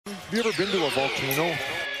Have you ever been to a volcano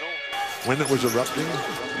when it was erupting?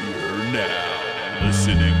 You're now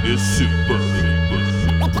listening to Super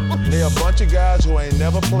Hooper. They're a bunch of guys who ain't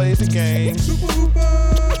never played the game. Super Hooper!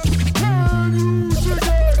 Can you dig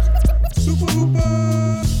it? Super Hooper!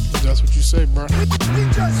 That's what you say, bro. We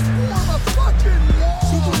just form a fucking wall.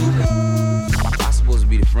 Super Hooper! I'm supposed to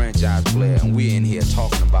be the franchise player, and we're in here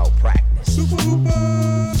talking about practice. Super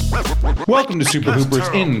Hooper! Welcome to Super Hooper's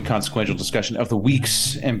inconsequential discussion of the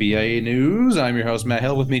week's NBA news. I'm your host, Matt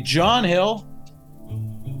Hill. With me, John Hill.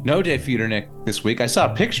 No Dave Feudernick this week. I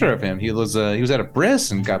saw a picture of him. He was at a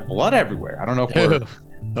bris and got blood everywhere. I don't know if we're...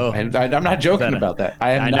 I'm not joking about that.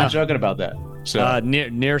 I am not joking about that. So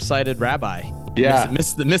nearsighted rabbi. Yeah,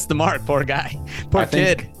 missed the mark. Poor guy. Poor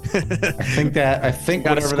kid. I think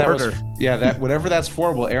whatever that was. Yeah, whatever that's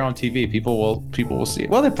for will air on TV. People will see it.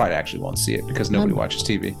 Well, they probably actually won't see it because nobody watches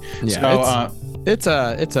TV. Yeah, so, it's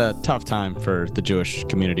a tough time for the Jewish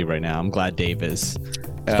community right now. I'm glad Dave is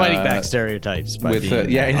fighting back stereotypes by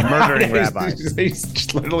murdering rabbis. He's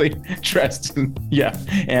just literally dressed and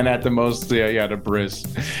at the most the bris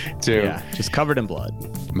too. Yeah, just covered in blood.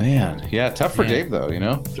 Man, yeah, tough for Dave though.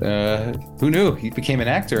 Who knew he became an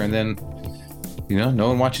actor and then no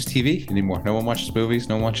one watches TV anymore. No one watches movies.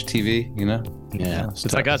 No one watches TV. Yeah,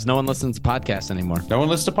 it's like us. No one listens to podcasts anymore. No one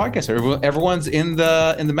listens to podcasts. Everyone's in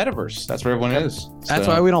the metaverse. That's where everyone is. That's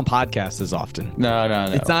why we don't podcast as often. No.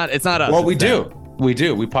 It's not us. Well, we do. We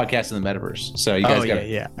do. We podcast in the metaverse. So you guys got to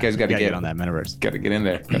get on that metaverse. Got to get in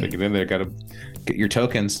there. Got to get in there. Got to get your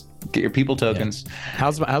tokens. Get your people tokens. Yeah.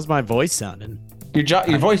 How's my voice sounding?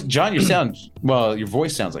 Your voice, John. Your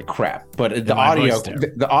voice sounds like crap. But the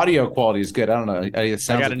audio quality is good. I don't know. I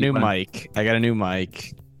got a new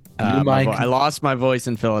mic. I lost my voice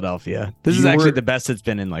in Philadelphia. This is actually the best it's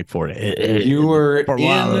been in like 4 days. You were for a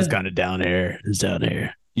while. It was kind of down here. It's down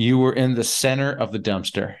here. You were in the center of the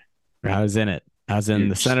dumpster. I was in it. I was in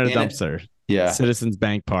the center of the dumpster. Yeah. Citizens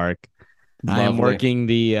Bank Park. Lovely. I am working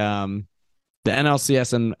the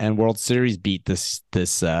NLCS and World Series beat this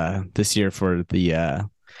year for the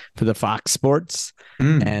Fox Sports.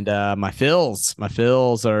 And my Phils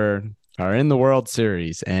are in the World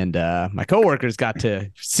Series, and my coworkers got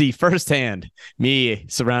to see firsthand me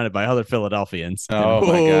surrounded by other Philadelphians. Oh my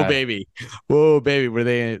God. Whoa baby, were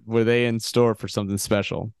they in store for something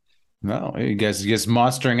special? No, you guys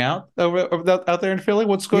monstering out out there in Philly.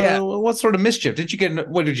 What sort of mischief did you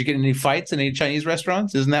get? Did you get any fights in any Chinese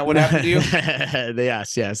restaurants? Isn't that what happened to you?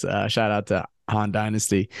 Yes. Shout out to Han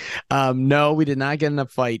Dynasty. No, we did not get in a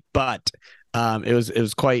fight, but it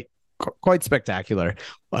was quite spectacular.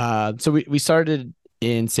 So we started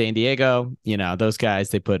in San Diego. Those guys,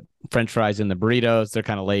 they put French fries in the burritos. They're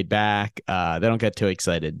kind of laid back. They don't get too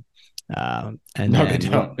excited. They don't.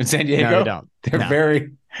 In San Diego, no, they don't. They're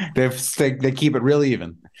very. They keep it really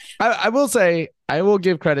even. I will say, I will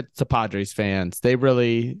give credit to Padres fans. They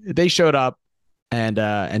showed up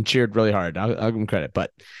and cheered really hard. I'll give them credit,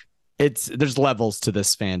 but there's levels to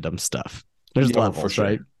this fandom stuff. There's levels, for sure.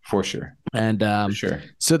 right? For sure. And for sure.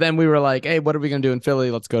 So then we were like, hey, what are we gonna do in Philly?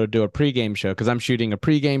 Let's go to do a pregame show, because I'm shooting a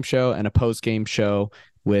pregame show and a postgame show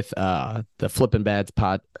with the Flipping Bats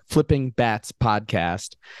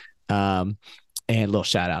podcast. And a little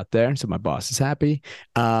shout out there. So my boss is happy.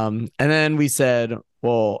 And then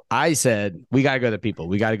I said, we got to go to people.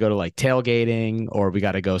 We got to go to like tailgating, or we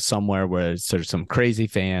got to go somewhere where there's some crazy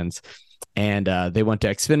fans. And they went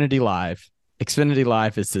to Xfinity Live. Xfinity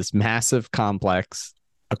Live is this massive complex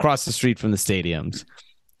across the street from the stadiums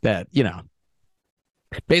that,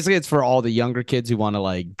 basically it's for all the younger kids who want to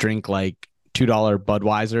like drink like $2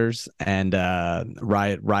 Budweisers and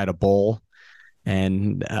ride a bull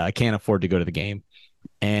and can't afford to go to the game.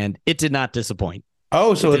 And it did not disappoint.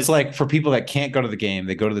 Oh, so it's like for people that can't go to the game,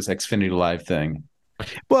 they go to this Xfinity Live thing.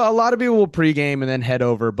 Well, a lot of people will pregame and then head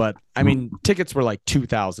over, but I mean, tickets were like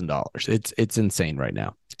 $2,000. It's insane right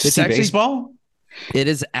now. It's actually baseball. It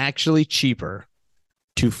is actually cheaper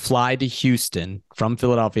to fly to Houston from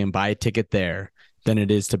Philadelphia and buy a ticket there than it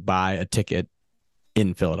is to buy a ticket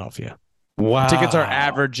in Philadelphia. Wow. Tickets are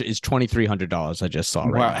average is $2,300. I just saw.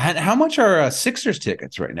 Wow. How much are Sixers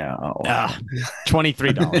tickets right now?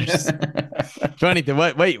 $23. 20.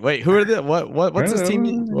 Wait. Who are what's this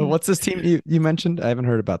team? What's this team you mentioned? I haven't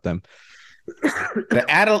heard about them. The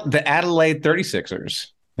Adelaide 36ers.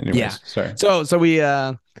 Anyways, yeah. Sorry. So we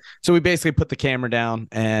basically put the camera down,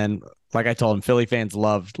 and like I told him, Philly fans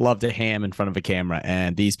love to ham in front of a camera,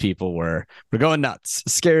 and these people were going nuts.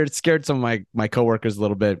 Scared some of my coworkers a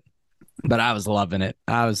little bit. But I was loving it.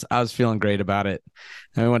 I was feeling great about it.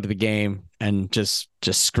 And we went to the game and just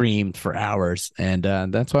screamed for hours. And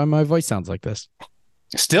that's why my voice sounds like this.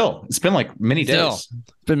 Still, it's been like many days. Still,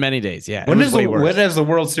 it's been many days. Yeah. When it was way worse. when does the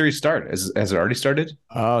World Series start? Has it already started?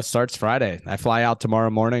 Oh, it starts Friday. I fly out tomorrow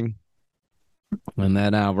morning. And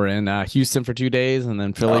then we're in Houston for 2 days and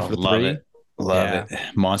then Philly for love 3. it. Love it.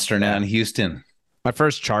 Monster now in Houston. My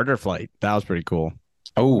first charter flight. That was pretty cool.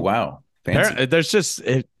 Oh, wow. Fancy. There's just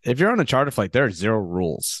if you're on a charter flight, there are 0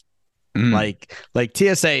 rules. Like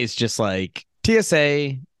TSA is just like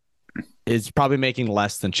TSA is probably making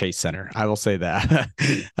less than Chase Center. I will say that.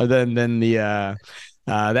 And then the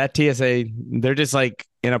that TSA, they're just like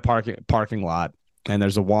in a parking lot, and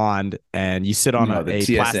there's a wand, and you sit on a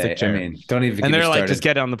plastic chair. I mean, don't even. And get they're me like, started. just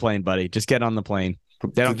get on the plane, buddy. Just get on the plane.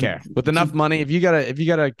 They don't care. With enough money, if you got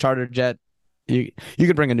a charter jet, you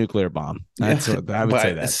could bring a nuclear bomb. That's what I would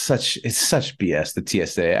say. That it's such BS. The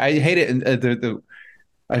TSA. I hate it. And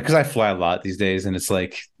because I fly a lot these days, and it's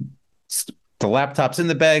like the laptop's in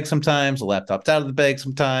the bag sometimes, the laptop's out of the bag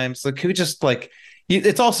sometimes. Like, can we just like?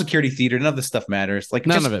 It's all security theater. None of this stuff matters. Like,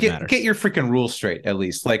 none of it matters. Get your freaking rules straight, at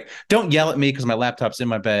least. Like, don't yell at me because my laptop's in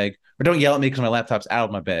my bag, or don't yell at me because my laptop's out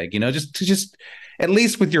of my bag. You know, just at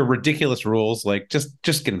least with your ridiculous rules, like just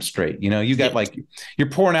get them straight. You know, you got like you're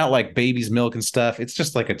pouring out like baby's milk and stuff. It's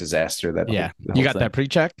just like a disaster. You got that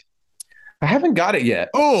pre-check? I haven't got it yet.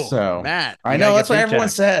 Oh, so Matt, I know that's what everyone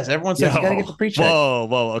says. Everyone says you got to get the pre-check.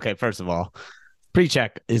 Whoa. Okay, first of all,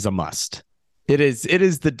 pre-check is a must. It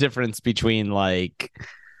is the difference between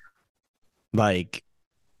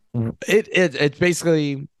it's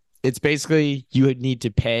basically you would need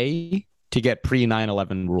to pay to get pre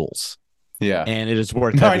 9/11 rules. Yeah, and it is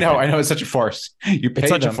worth. No, I know it's such a farce. It's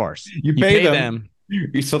such a farce. You pay them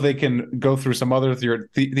so they can go through some other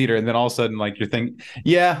theater, and then all of a sudden, like you're thinking,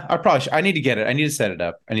 yeah, I need to get it. I need to set it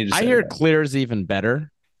up. I hear Clear's even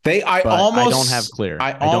better. I don't have Clear.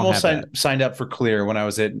 I almost signed up for Clear when I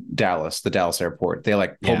was at Dallas, the Dallas airport. They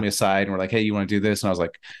like pulled me aside and were like, "Hey, you want to do this?" And I was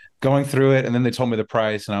like, going through it, and then they told me the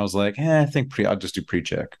price, and I was like, I think I'll just do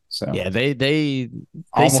pre-check. So yeah, they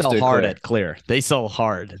sell hard at Clear. They sell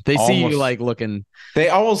hard. They see you like looking. They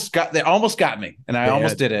almost got me, and I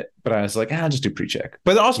almost did it, but I was like, I'll just do pre-check.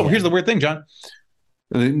 But also, here's the weird thing, John.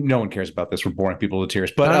 No one cares about this. We're boring people to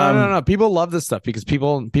tears. But no. People love this stuff because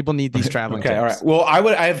people need these traveling. Okay, all right. Well,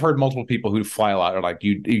 I've heard multiple people who fly a lot are like,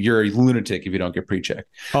 you're a lunatic if you don't get pre-check.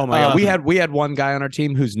 Oh my god, we had one guy on our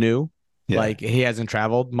team who's new. Yeah. Like he hasn't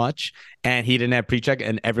traveled much, and he didn't have pre-check,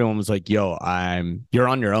 and everyone was like, "Yo, you're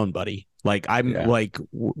on your own, buddy." Like like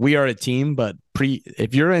we are a team, but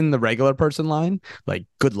if you're in the regular person line, like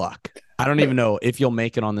good luck. I don't even know if you'll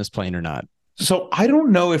make it on this plane or not. So I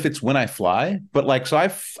don't know if it's when I fly, but like, so I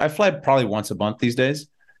fly probably once a month these days.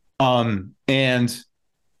 And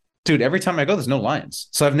dude, every time I go, there's no lines.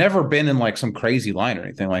 So I've never been in like some crazy line or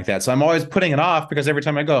anything like that. So I'm always putting it off because every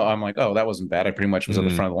time I go, I'm like, oh, that wasn't bad. I pretty much was at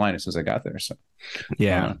the front of the line as soon as I got there. So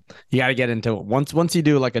yeah, you got to get into it. Once you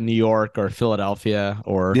do like a New York or Philadelphia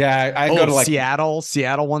or I go to like Seattle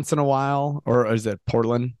once in a while, or is it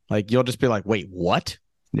Portland? Like you'll just be like, wait, what?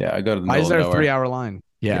 Yeah, I go to the Why is there a nowhere. 3-hour line?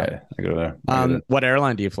 Yeah, I go there. What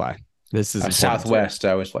airline do you fly? This is Southwest.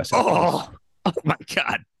 I always fly Southwest. Oh my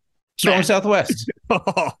god, what's wrong with Southwest?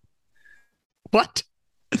 What?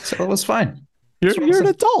 So it was fine. You're an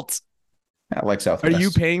adult. I like Southwest. Are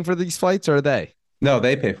you paying for these flights or are they? No,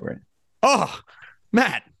 they pay for it. Oh,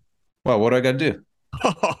 Matt. Well, what do I got to do?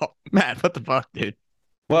 Oh, Matt, what the fuck, dude?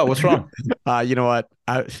 Well, what's wrong? You know what?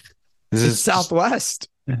 This is Southwest.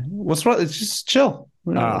 What's wrong? It's just chill.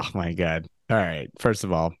 Oh my god. All right. First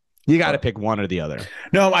of all, you got to pick one or the other.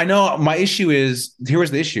 No, I know. My issue is here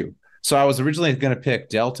was the issue. So I was originally going to pick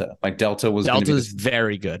Delta. Like Delta's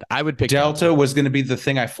very good. I would pick Delta was going to be the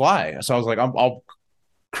thing I fly. So I was like, I'll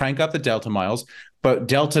crank up the Delta miles, but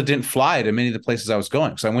Delta didn't fly to many of the places I was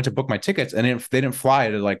going. So I went to book my tickets, and they didn't fly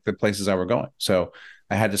to like the places I were going. So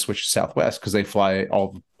I had to switch to Southwest because they fly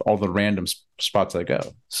all the random spots I go.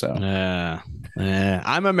 So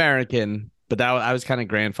I'm American. But I was kind of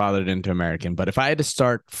grandfathered into American. But if I had to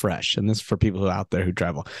start fresh, and this is for people who out there who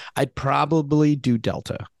travel, I'd probably do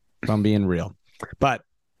Delta, if I'm being real. But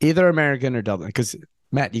either American or Delta, because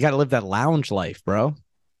Matt, you got to live that lounge life, bro.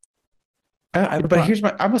 But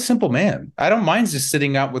I'm a simple man. I don't mind just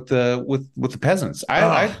sitting out with the peasants.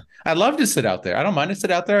 I love to sit out there. I don't mind to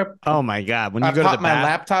sit out there. Oh my god! When you go to the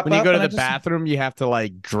laptop, when you go to the bathroom, you have to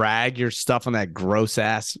like drag your stuff on that gross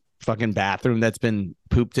ass fucking bathroom that's been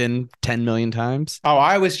pooped in 10 million times. Oh,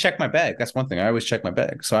 I always check my bag. That's one thing. I always check my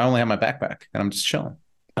bag. So I only have my backpack and I'm just chilling.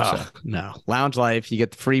 No. Lounge life. You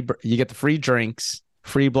get the free drinks,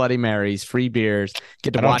 free Bloody Marys, free beers,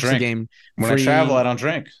 get to watch the game. When I travel, I don't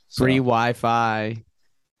drink. Free Wi-Fi.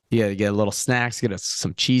 You get a little snacks,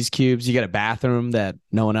 some cheese cubes. You get a bathroom that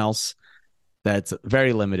no one else that's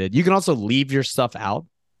very limited. You can also leave your stuff out.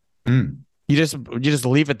 Mm. You just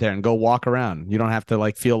leave it there and go walk around. You don't have to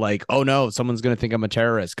like feel like, oh no, someone's gonna think I'm a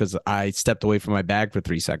terrorist because I stepped away from my bag for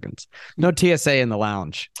 3 seconds. No TSA in the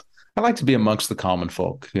lounge. I like to be amongst the common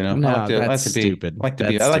folk, you know. No, I like that's to be stupid. I like to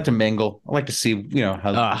That's be I like to stupid. mingle. I like to see, you know,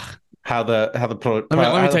 Ugh. how the Let me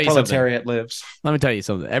tell you proletariat lives. Let me tell you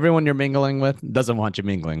something. Everyone you're mingling with doesn't want you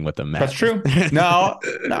mingling with them, Matt. That's true. No,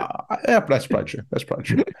 yeah, that's probably true. That's probably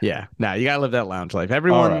true. Yeah. No, you gotta live that lounge life. All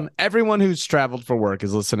right. Everyone who's traveled for work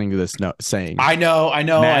is listening to this saying I know.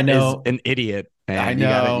 Matt is an idiot. And I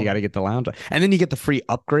know. You gotta get the lounge life. And then you get the free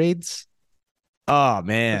upgrades. Oh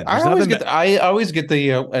man. I always get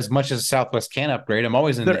the as much as Southwest can upgrade. I'm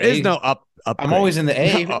always in There the is A. no upgrade. I'm always in the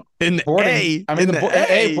A. in the boarding. A. I'm in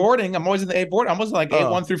the A. A boarding. I'm always in the A boarding. I'm always like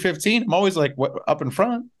A1 through 15. I'm always like up in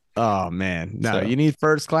front. Oh man. No, So- you need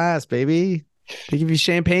first class, baby. They give you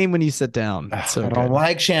champagne when you sit down. That's so I don't good.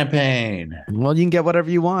 like champagne. Well, you can get whatever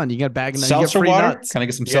you want. You get a bag of Seltzer free water? nuts. Can I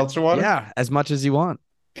get some Yeah. seltzer water? Yeah, as much as you want.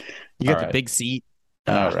 You get All the right. big seat.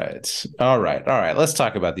 All right. Let's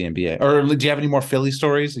talk about the NBA. Or do you have any more Philly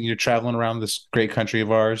stories? You're traveling around this great country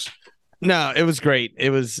of ours. No, it was great. It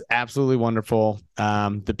was absolutely wonderful.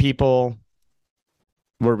 The people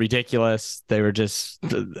were ridiculous. They were just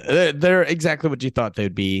they're exactly what you thought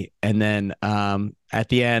they'd be. And then at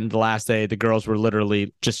the end, the last day, the girls were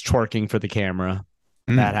literally just twerking for the camera.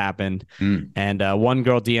 That happened. And one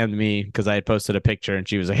girl DM'd me because I had posted a picture and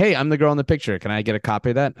she was like, "Hey, I'm the girl in the picture. Can I get a copy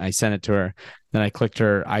of that?" I sent it to her. Then I clicked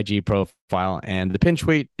her IG profile and the pin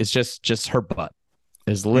tweet is just her butt.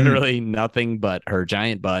 There's literally nothing but her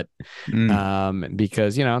giant butt.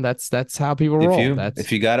 Because you know that's how people roll.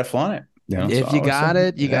 If you got it, flaunt it. You know, If you got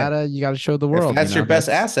it, you gotta show the world. If that's your best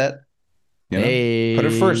asset, you know, Hey, put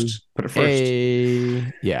it first. Put it first.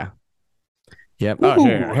 Hey. Yeah. Yep. Ooh. Oh,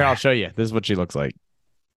 here, I'll show you. This is what she looks like.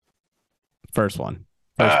 First one.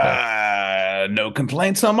 First pic. No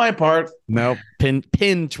complaints on my part. Nope.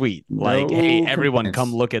 Pin tweet. Like, No hey, everyone,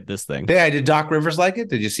 complaints. come look at this thing. Yeah, did Doc Rivers like it?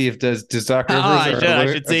 Did you see if does Doc Rivers I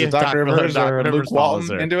should see if Doc Doc Rivers or Rivers Luke follows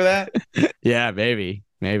Walton her. into that? Yeah, maybe.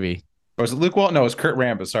 Or was it Luke Walton? No, it was Kurt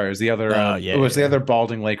Rambis. Sorry, it was the other. Yeah, it was the yeah. other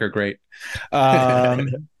balding Laker great. Kurt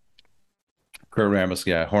Rambis,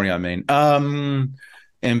 yeah, horny on Maine.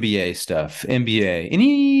 NBA stuff. NBA.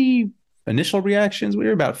 Any initial reactions? We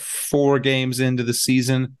were about 4 games into the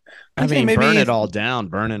season. I mean, maybe burn it all down.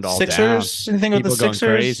 Sixers. Anything with the People going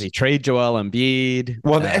Sixers? crazy. Trade Joel Embiid.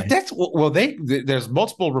 Well, there's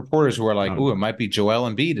multiple reporters who are like, "Ooh, it might be Joel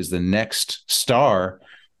Embiid is the next star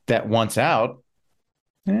that wants out."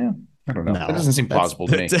 Yeah, I don't know. That doesn't seem plausible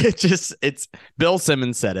to me. It's Bill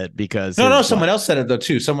Simmons said it because No, someone else said it though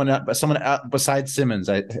too. Someone besides Simmons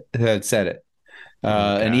had said it.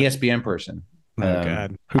 An ESPN person. Oh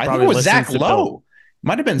God, Who I think probably it was listens Zach to Bill. Lowe.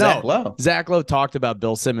 Might have been Zach Lowe. Zach Lowe talked about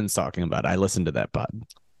Bill Simmons talking about it. I listened to that pod.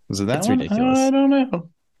 Was it that It's one? ridiculous. I don't know.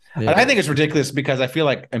 Yeah. I think it's ridiculous because I feel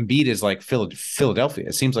like Embiid is like Philadelphia.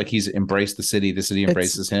 It seems like he's embraced the city. The city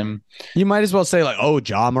embraces him. You might as well say like, "Oh,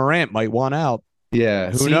 Ja Morant might want out." Yeah.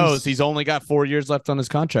 Who knows? He's only got 4 years left on his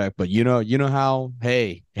contract, but you know how.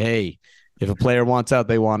 Hey, if a player wants out,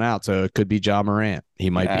 they want out. So it could be Ja Morant. He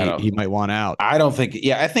might want out. I don't think.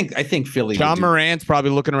 Yeah, I think Philly. Ja Morant's probably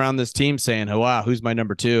looking around this team saying, "Oh, wow, who's my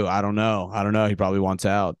number 2? I don't know. He probably wants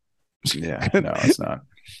out." Yeah, no, it's not.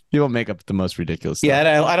 He will make up the most ridiculous stuff.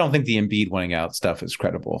 Yeah, I don't think the Embiid winning out stuff is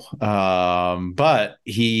credible. But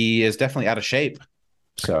he is definitely out of shape.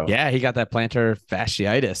 So Yeah, he got that plantar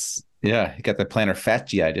fasciitis. yeah, he got the plantar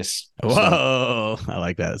fasciitis. Whoa, I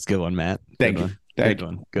like that. It's a good one, Matt. Thank Good you. one. Thank Good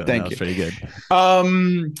one. Good. Thank That was you. pretty good.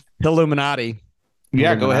 So, Illuminati.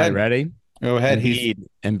 yeah, go ahead. Ready? Go ahead. He's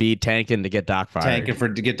Embiid tanking to get Doc fired.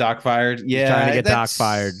 tanking to get Doc fired. Yeah, trying to get that Doc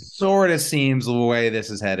fired. Sort of seems the way this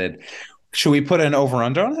is headed. Should we put an over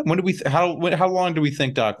under on it? When do we? How long do we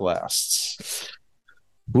think Doc lasts?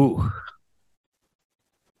 Ooh.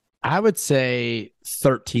 I would say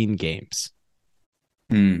 13 games.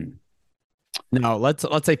 No, let's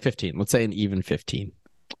say 15. Let's say an even 15.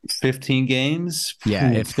 15 games.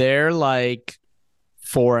 Yeah, if they're like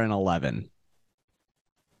 4-11,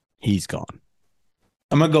 he's gone.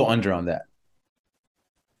 I'm gonna go under on that.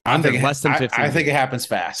 Under less than 15. I think it happens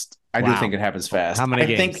fast. I do Wow. think it happens fast. How many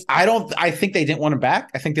I think games? I think they didn't want him back.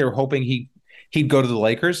 I think they were hoping he'd go to the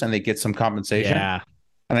Lakers and they get some compensation. Yeah.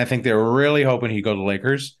 And I think they were really hoping he'd go to the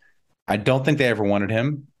Lakers. I don't think they ever wanted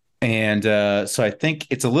him. And so I think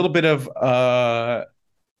it's a little bit of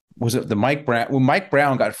was it the Mike Brown? Well, Mike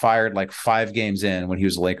Brown got fired like 5 games in when he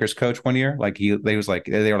was a Lakers coach one year. Like they were like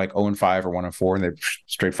 0-5 or 1-4, and they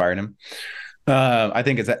straight fired him. I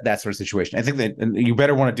think it's that sort of situation. I think that you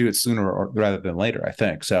better want to do it sooner rather than later. I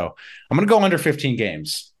think so. I'm going to go under 15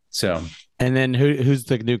 games. So, And then who's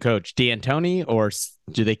the new coach? D'Antoni, or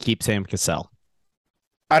do they keep Sam Cassell?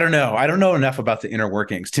 I don't know. I don't know enough about the inner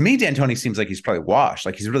workings. To me, D'Antoni seems like he's probably washed.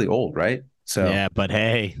 Like he's really old, right? So Yeah, but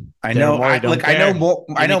hey, I know. Daryl Morey don't I know care. more.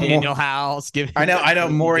 I know more. Daniel House. I know.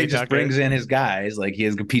 Morey PJ just Tucker. brings in his guys. Like he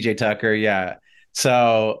has PJ Tucker. Yeah.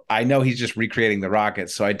 So I know he's just recreating the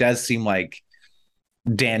Rockets. So it does seem like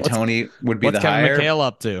D'Antoni would be What's the Kevin hire. McHale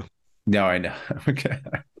up to? No, I know. Okay.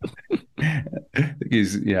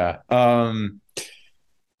 Yeah.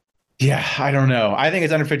 Yeah, I don't know. I think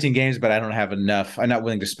it's under 15 games, but I don't have enough. I'm not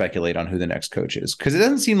willing to speculate on who the next coach is because it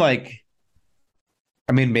doesn't seem like.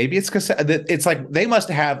 I mean, maybe it's Cassell. It's like they must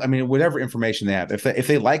have. I mean, whatever information they have, if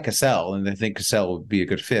they like Cassell and they think Cassell would be a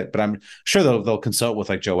good fit, but I'm sure they'll consult with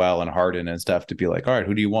like Joel and Harden and stuff to be like, all right,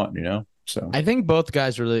 who do you want? So I think both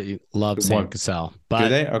guys really love Good Sam one. Cassell, do but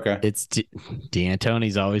they? Okay, it's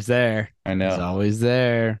D'Antoni's always there. I He's know. always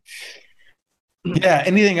there. Yeah.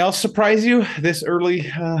 Anything else surprise you this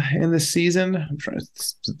early in the season? I'm trying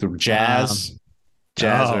to, the Jazz.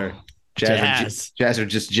 Jazz are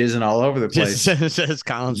just jizzing all over the place. Just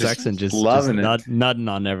Colin Just Sexton just loving it. nutting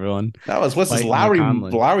on everyone. That was what's this Fighting Lowry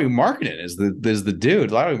Conley. Marketing is the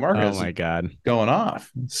dude. Lowry Marketing Oh my God. going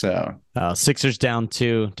off. So Sixers down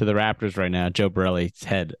 2 to the Raptors right now. Joe Borelli's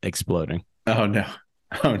head exploding. oh no.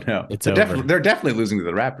 It's they're, over. they're definitely losing to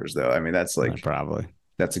the Raptors though. I mean that's like Probably.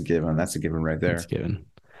 that's a given. That's a given right there. It's given.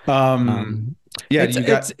 Yeah,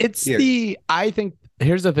 It's yeah. the I think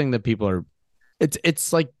here's the thing that people are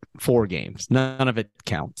it's like 4 games. None of it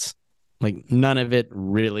counts. Like none of it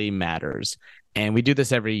really matters. And we do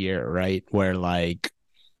this every year, right? Where like,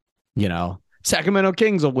 Sacramento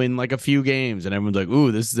Kings will win like a few games and everyone's like,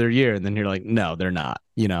 ooh, this is their year. And then you're like, no, they're not.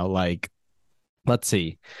 Like, let's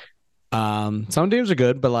see. Some teams are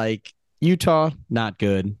good, but like Utah, not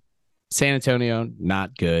good. San Antonio,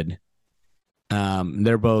 not good.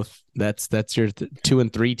 They're both that's your 2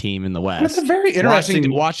 and 3 team in the West. That's a very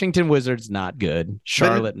interesting. Washington Wizards, not good.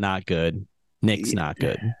 Charlotte, not good. Knicks, not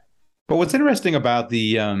good. But what's interesting about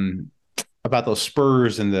about those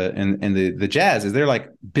Spurs and the Jazz is they're like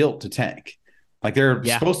built to tank. Like they're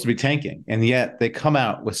supposed to be tanking, and yet they come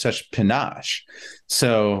out with such panache.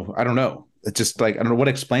 So I don't know. It's just like I don't know what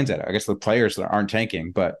explains that. I guess the players that aren't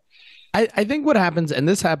tanking, but I think what happens, and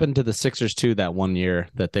this happened to the Sixers too that one year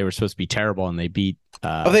that they were supposed to be terrible and they beat.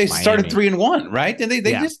 they started 3-1, right? And they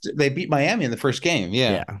Yeah. they beat Miami in the first game.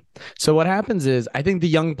 Yeah. So what happens is I think the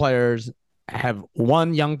young players have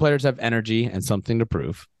energy and something to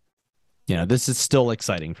prove. This is still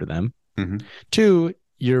exciting for them. Mhm. 2,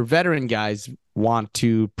 your veteran guys want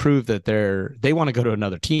to prove that they want to go to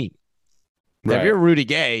another team. Now, if Right. you're Rudy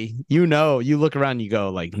Gay, you look around, you go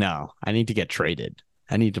like, no, I need to get traded.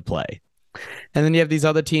 I need to play. And then you have these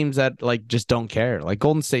other teams that like just don't care. Like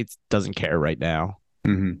Golden State doesn't care right now.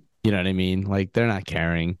 Mhm. You know what I mean? Like they're not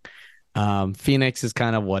caring. Phoenix is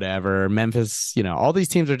kind of whatever. Memphis, all these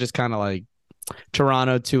teams are just kind of like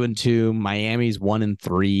Toronto 2-2, Miami's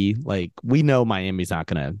 1-3. Like we know Miami's not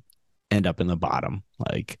going to end up in the bottom.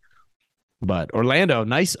 Like, but Orlando,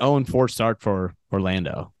 nice 0-4 start for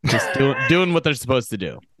Orlando. Just doing what they're supposed to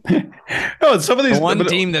do. Oh, some of these The one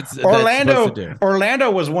team that's Orlando. supposed to do. Orlando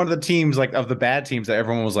was one of the teams like of the bad teams that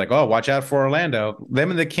everyone was like, "Oh, watch out for Orlando." Them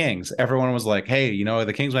and the Kings. Everyone was like, "Hey,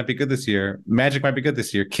 the Kings might be good this year. Magic might be good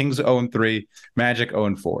this year. Kings 0-3, Magic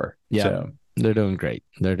 0-4." Yeah. So, They're doing great.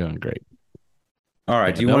 all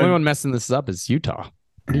right. The only one messing this up is Utah.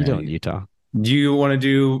 What are you doing, Utah? Do you want to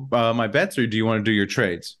do my bets or do you want to do your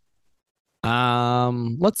trades?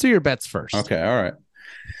 Let's do your bets first. Okay. All right.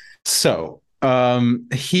 So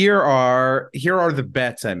here are the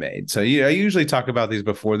bets I made. So I usually talk about these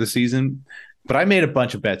before the season, but I made a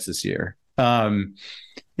bunch of bets this year. And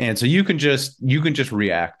so you can just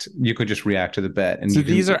react. You can just react to the bet. And So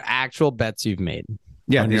these are actual bets you've made.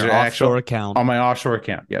 yeah, On these your are offshore actual account. on my offshore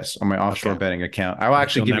account. Yes, on my offshore betting account. I will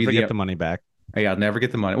actually You'll give never you get the money back. Yeah, I'll never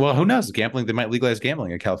get the money. Well, who knows? Gambling, they might legalize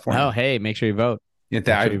gambling in California. Oh, hey, make sure you vote. Yeah,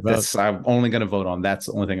 sure you vote. I'm only going to vote on. That's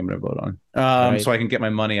the only thing I'm going to vote on. Right. So I can get my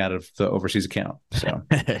money out of the overseas account. So,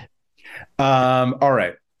 all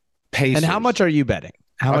right. Pacers. And how much are you betting?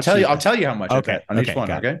 I'll tell you how much. Okay, I bet on each okay, one.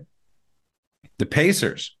 got Okay. The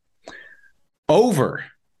Pacers over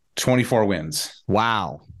 24 wins.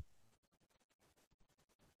 Wow.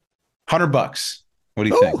 $100. What do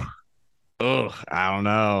you think? Ugh, I don't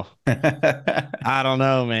know. I don't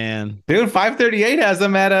know, man. Dude, 538 has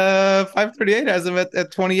them at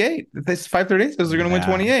 28. If they 538 says they're going to win Yeah.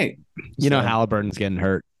 28. You know So- Halliburton's getting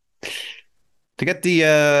hurt.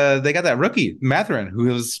 they got that rookie Matherin who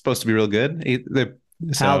was supposed to be real good.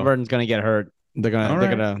 Halliburton's gonna get hurt. They're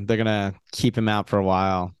gonna keep him out for a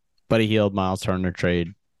while. Buddy Hield, Miles Turner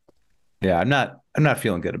trade. Yeah, I'm not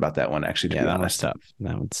feeling good about that one actually. Yeah, that one's tough.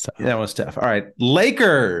 That one's tough. All right,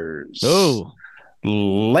 Lakers. Oh,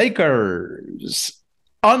 Lakers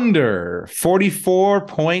under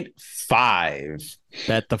 44.5.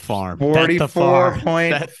 bet the farm.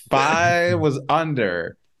 44.5 was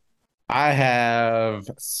under. I have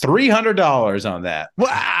 $300 on that.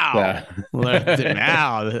 Wow. Yeah.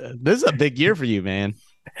 Now this is a big year for you, man.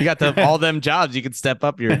 You got all them jobs. You could step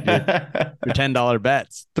up your $10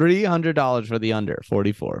 bets. $300 for the under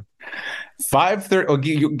 44. 530. Oh,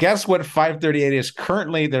 guess what 538 is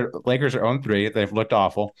currently? The Lakers are 0-3. They've looked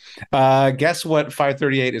awful. Guess what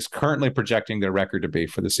 538 is currently projecting their record to be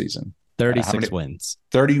for the season? 36 wins.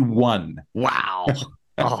 31. Wow.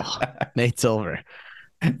 Oh, Nate Silver.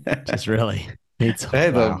 Just really. Nate Silver.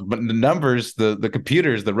 Hey, wow. the numbers, the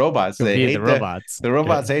computers, the robots, they hate the robots. The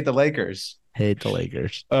robots hate the Lakers. Hate the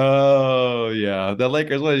Lakers. Oh yeah, the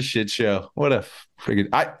Lakers. What a shit show. What a freaking.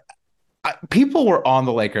 People were on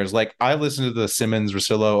the Lakers. Like I listened to the Simmons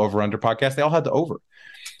Russillo over under podcast. They all had the over.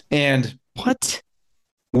 And what?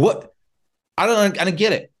 I don't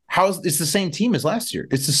get it. It's the same team as last year.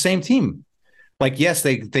 It's the same team. Like yes,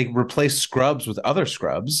 they replaced scrubs with other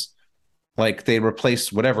scrubs. Like they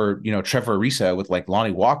replaced whatever Trevor Ariza with like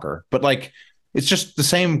Lonnie Walker. But like. It's just the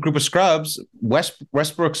same group of scrubs.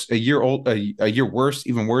 Westbrook's a year old, a year worse,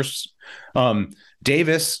 even worse.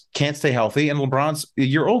 Davis can't stay healthy, and LeBron's a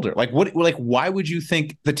year older. Like what? Like why would you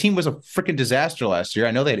think the team was a freaking disaster last year?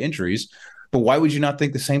 I know they had injuries, but why would you not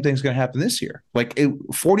think the same thing's going to happen this year? Like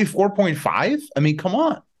 44.5. I mean, come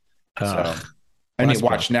on. I need to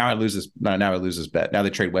watch now. It loses bet. Now they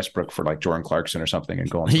trade Westbrook for like Jordan Clarkson or something and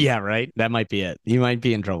go on. Yeah, right. That might be it. You might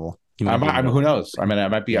be in trouble. Who knows? I mean, I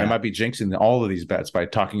might be jinxing all of these bets by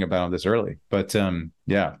talking about this early. But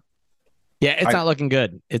yeah, it's not looking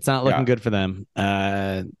good. It's not looking good for them.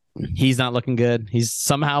 He's not looking good. He's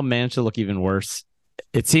somehow managed to look even worse.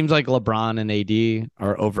 It seems like LeBron and AD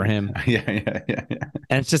are over him. Yeah. And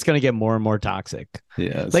it's just going to get more and more toxic.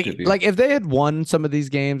 Yeah, like if they had won some of these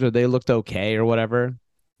games or they looked okay or whatever,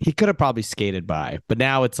 he could have probably skated by. But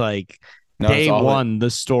now it's like. Day one, the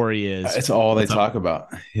story is it's all they talk about.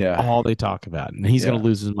 Yeah, all they talk about, and he's going to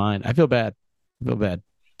lose his mind. I feel bad.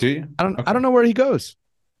 Do you? I don't know where he goes.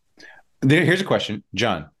 Here's a question,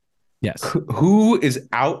 John. Yes. Who is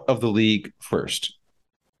out of the league first,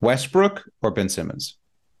 Westbrook or Ben Simmons?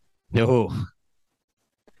 No.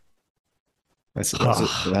 That's a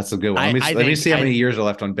good one. Let me see how many years are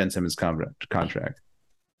left on Ben Simmons' contract.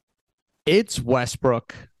 It's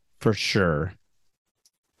Westbrook for sure.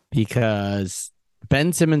 Because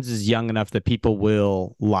Ben Simmons is young enough that people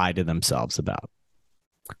will lie to themselves about.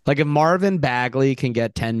 Like if Marvin Bagley can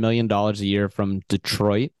get $10 million a year from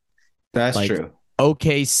Detroit. That's true.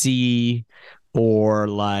 OKC or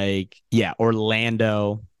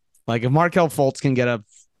Orlando. Like if Markelle Fultz can get a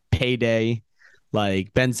payday,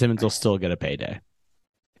 like Ben Simmons will still get a payday.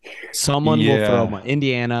 Someone will throw him.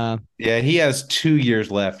 Indiana. Yeah, he has 2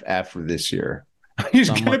 years left after this year.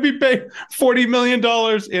 He's going to be paid $40 million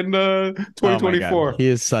in 2024. He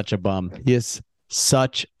is such a bum. The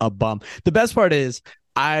best part is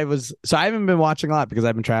I haven't been watching a lot because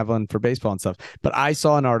I've been traveling for baseball and stuff, but I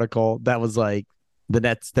saw an article that was like the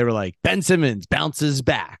Nets. They were like, Ben Simmons bounces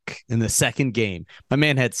back in the second game. My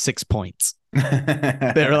man had 6 points.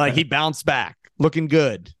 They were like, he bounced back looking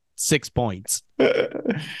good. 6 points.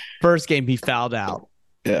 First game, he fouled out.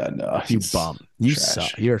 Yeah, no. You bum. You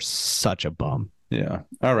suck. You're such a bum. Yeah.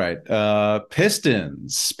 All right.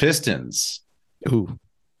 Pistons. Ooh.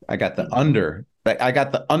 I got the under.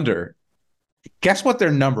 Guess what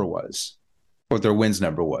their number was? What their wins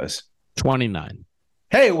number was? 29.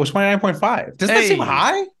 Hey, it was 29.5. Doesn't that seem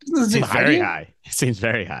high? Doesn't it seem very high? It seems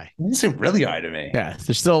very high. It seems really high to me. Yeah.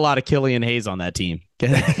 There's still a lot of Killian Hayes on that team.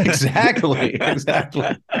 Exactly. Like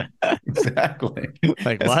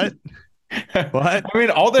what? What? I mean,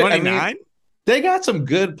 all the 29? They got some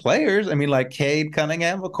good players. I mean, like Cade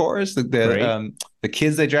Cunningham, of course. The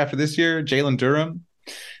kids they drafted this year, Jalen Durham.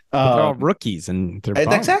 They're all rookies, and they're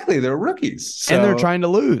exactly they're rookies, and they're trying to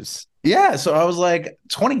lose. Yeah, so I was like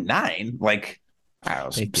 29. Like,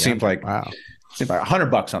 seemed like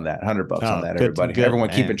 $100 on that. $100 on that. Everybody, everyone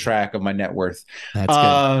keeping track of my net worth. That's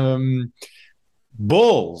good.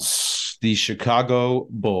 Bulls, the Chicago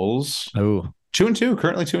Bulls. Oh, 2-2,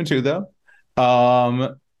 currently 2-2 though.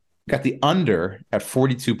 Got the under at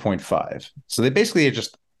 42.5. So they basically are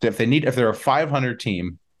just if they're a 500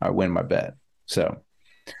 team, I win my bet. So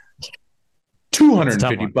 $200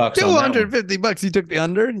 $250 on that one. $250. You took the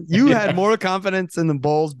under. You had more confidence in the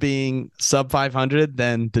Bulls being sub 500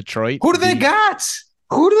 than Detroit. Who do they got?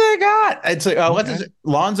 It's like, what's his,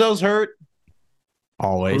 Lonzo's hurt.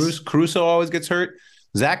 Always. Caruso always gets hurt.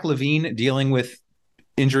 Zach LaVine dealing with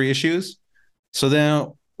injury issues. So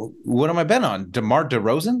then what am I betting on? DeMar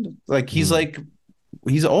DeRozan? Like he's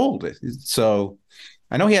old. So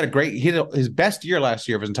I know he had his best year last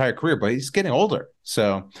year of his entire career, but he's getting older.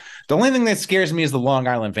 So the only thing that scares me is the Long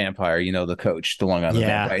Island Vampire, the coach, the Long Island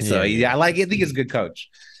Vampire. So I like it. I think he's a good coach.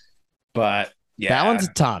 But yeah. That one's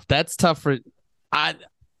tough. That's tough for I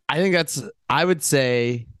would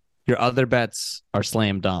say your other bets are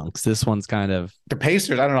slam dunks. This one's kind of the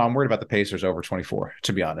Pacers. I don't know. I'm worried about the Pacers over 24,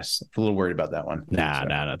 to be honest. I'm a little worried about that one.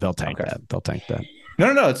 No. They'll tank that. They'll tank that.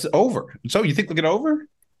 No. It's over. So you think they'll get over?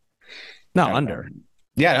 No, under.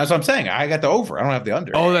 Yeah, that's what I'm saying. I got the over. I don't have the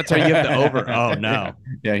under. Oh, that's right. You have the over. Oh, no.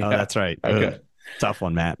 Yeah. Oh, that's right. Okay. Ugh. Tough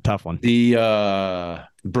one, Matt. Tough one. The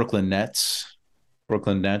Brooklyn Nets.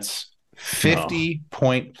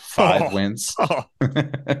 50.5 wins. Oh.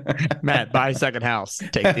 Matt, buy a second house.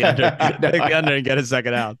 Take the under. Take the under and get a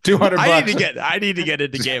second house. $200. I need to get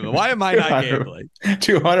into gambling. Why am I not gambling?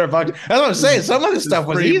 $200. That's what I'm saying. Some of this stuff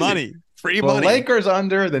was free easy. money. Free Well, money. Lakers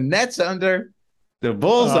under, the Nets under, the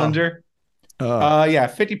Bulls under.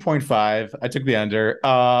 50.5. I took the under.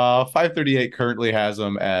 538 currently has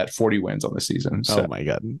them at 40 wins on the season. So, oh my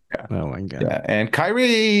god. Yeah. Oh my god. Yeah. And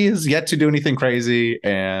Kyrie is yet to do anything crazy.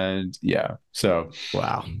 And yeah. So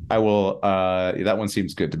wow. I will that one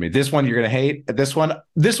seems good to me. This one you're gonna hate. This one,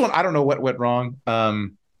 I don't know what went wrong.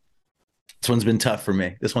 This one's been tough for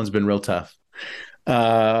me. This one's been real tough.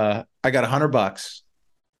 I got $100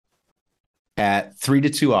 at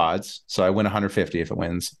 3-2 odds, so I win 150 if it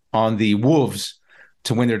wins on the Wolves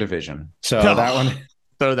to win their division. So that one,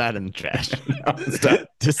 throw that in the trash.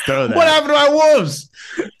 Just throw that. What happened to my Wolves?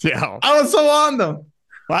 Yeah, I was so on them.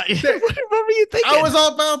 Why? What were you thinking? I was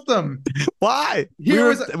all about them. Why?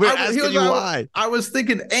 We're asking you why. I was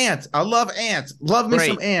thinking Ants. I love Ants. Love me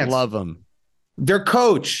some Ants. Love them. Their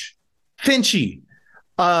coach, Finchie.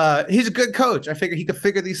 He's a good coach. I figure he could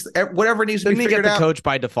figure these whatever needs to be figured out. Didn't he get the coach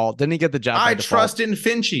by default? Didn't he get the job by default? I trust in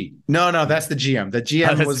Finchie. No, that's the GM. The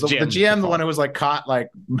GM was the GM, the one who was like caught like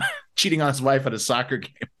cheating on his wife at a soccer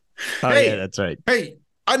game. Yeah, that's right. Hey,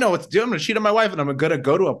 I know what to do. I'm going to cheat on my wife, and I'm going to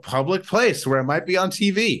go to a public place where it might be on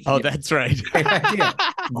TV. Oh, that's right.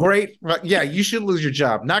 Great. Yeah, you should lose your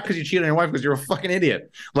job, not because you cheated on your wife, because you're a fucking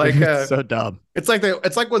idiot. Like so dumb. It's like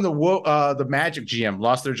when the Magic GM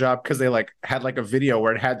lost their job because they like had like a video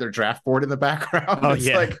where it had their draft board in the background. Oh, it's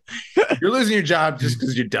yeah. like you're losing your job just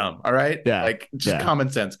because you're dumb. All right. Yeah. Like just common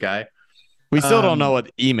sense, guy. We still don't know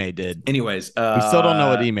what Ime did. Anyways, we still don't know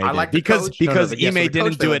what Ime did. I like because Ime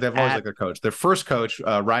didn't do it. They've always liked their coach. Their first coach,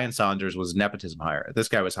 Ryan Saunders, was nepotism hire. This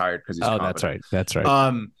guy was hired because he's competent. That's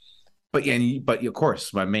right. But of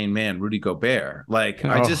course, my main man, Rudy Gobert. Like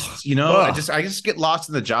I just get lost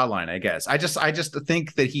in the jawline. I guess I just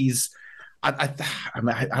think that he's. I don't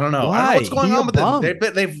know. Why? I don't know what's going on with bum. them.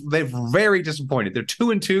 They've very disappointed. They're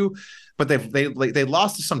 2-2. But they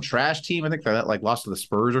lost to some trash team. I think they like lost to the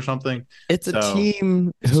Spurs or something. It's a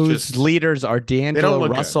team whose leaders are D'Angelo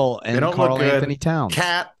Russell and Karl Anthony Towns.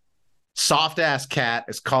 Soft ass cat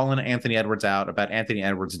is calling Anthony Edwards out about Anthony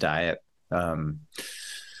Edwards' diet.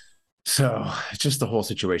 So it's just the whole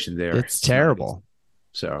situation there. It's terrible.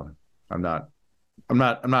 So I don't think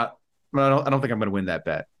I'm going to win that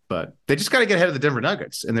bet. But they just got to get ahead of the Denver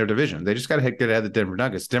Nuggets in their division. They just got to get ahead of the Denver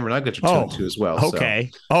Nuggets. Denver Nuggets are 2-2 as well.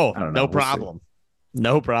 Okay. So, no problem.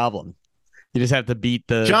 No problem. You just have to beat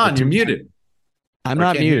the John. You're muted. I'm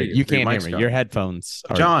not muted. You can't hear me. Gone. Your headphones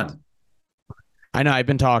are. John. I know. I've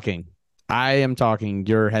been talking. I am talking.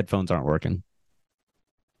 Your headphones aren't working.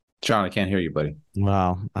 John, I can't hear you, buddy.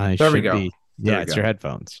 Well, there we go. Yeah, it's your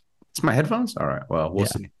headphones. It's my headphones. All right. Well, we'll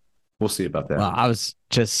see. We'll see about that. Well, I was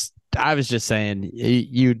just saying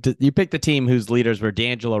you picked a team whose leaders were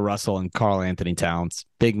D'Angelo Russell and Karl Anthony Towns.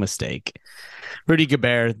 Big mistake. Rudy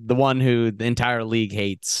Gobert, the one who the entire league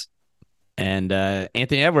hates, and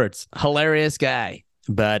Anthony Edwards, hilarious guy,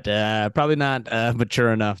 but probably not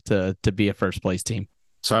mature enough to be a first place team.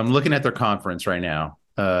 So I'm looking at their conference right now,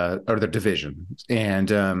 or their division, and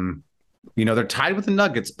they're tied with the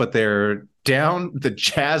Nuggets, but they're down. The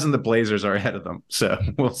Jazz and the Blazers are ahead of them. So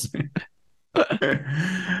we'll see.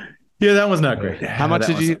 Yeah, that was not great. How much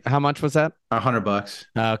was that? $100.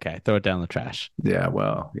 Okay, throw it down the trash. Yeah,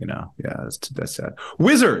 well, that's sad.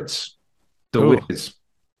 Wizards, the Wiz,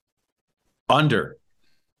 under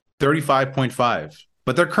 35.5,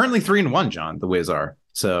 but they're currently 3-1. John, the Wiz are.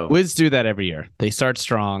 So Wiz do that every year. They start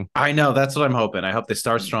strong. I know. That's what I'm hoping. I hope they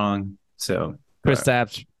start strong. So Chris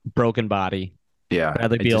Sapp's broken body. Yeah.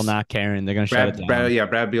 Bradley Beal not caring. They're going to shut it down.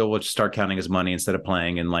 Brad Beal will just start counting his money instead of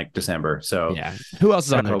playing in like December. So yeah. Who else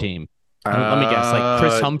is on their team? Let me guess. Like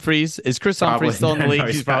Chris Humphries. Is Chris Humphries still in the league?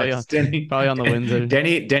 He's probably on the Windsor.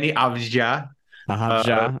 Denny Avdija.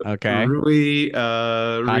 Okay. Rui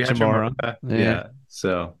Hachimura. Yeah.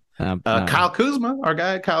 So Kyle Kuzma, our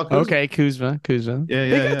guy, Kyle Kuzma. Okay, Kuzma. Yeah,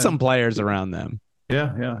 they got some players around them.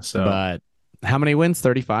 Yeah. So, but how many wins?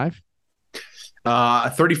 35.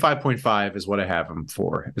 35.5 is what I have him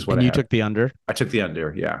for. You took the under. I took the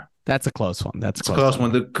under. Yeah, that's a close one. That's a close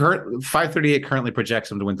one. The current 538 currently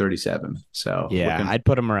projects him to win 37. So yeah, I'd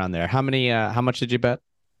put him around there. How many? How much did you bet?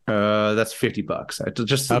 That's $50.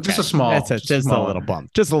 Just a small. That's just a little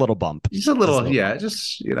bump. Just a little bump. Just a little. Yeah.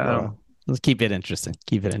 Just let's keep it interesting.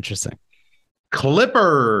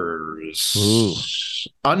 Clippers. Ooh.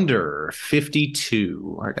 Under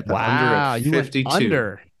 52. I got the under at 52.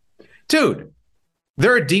 Under. Dude,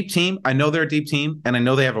 they're a deep team. I know they're a deep team, and I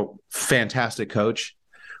know they have a fantastic coach.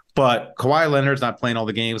 But Kawhi Leonard's not playing all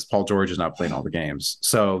the games. Paul George is not playing all the games.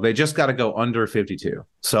 So they just got to go under 52.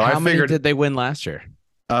 So how many did they win last year?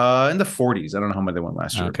 In the 40s. I don't know how many they won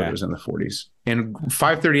last year, but it was in the 40s. And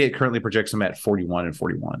 538 currently projects them at 41 and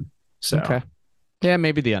 41. So okay. Yeah,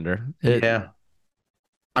 maybe the under. Yeah.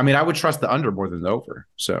 I mean, I would trust the under more than the over.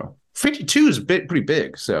 So 52 is pretty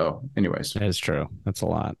big. So anyways. That is true. That's a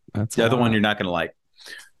lot. That's the other one you're not going to like.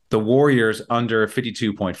 The Warriors under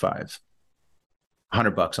 52.5.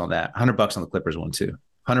 $100 on that. $100 on the Clippers one too.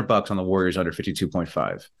 $100 on the Warriors under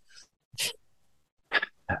 52.5.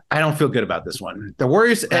 I don't feel good about this one. The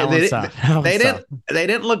Warriors, they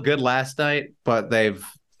didn't look good last night, but they've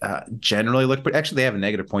generally looked. But actually, they have a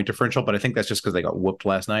negative point differential, but I think that's just because they got whooped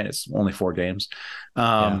last night. It's only 4 games.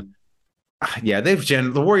 The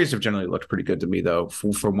Warriors have generally looked pretty good to me though,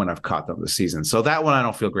 from when I've caught them this season. So that one I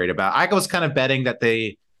don't feel great about. I was kind of betting that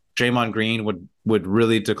Draymond Green would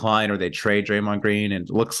really decline, or they trade Draymond Green, and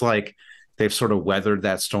it looks like they've sort of weathered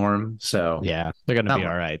that storm. So yeah, they're going to be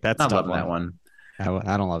all right. That's not loving that one. I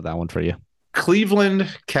don't love that one for you. Cleveland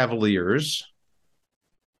Cavaliers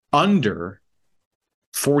under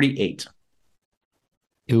 48.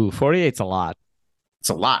 Ooh, 48's a lot. It's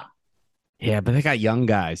a lot. Yeah, but they got young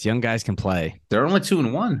guys. Young guys can play. They're only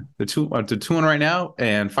 2-1. They're 2-1 right now,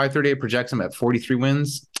 and 538 projects them at 43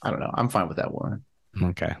 wins. I don't know. I'm fine with that one.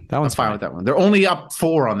 Okay, that one's fine with that one. They're only up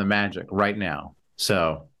 4 on the Magic right now.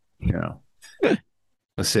 So,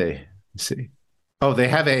 let's see. Oh, they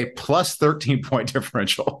have a plus 13 point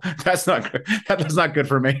differential. That's not good. That's not good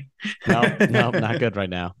for me. No, not good right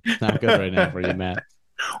now. Not good right now for you, Matt.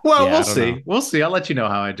 Well, we'll see. Know. We'll see. I'll let you know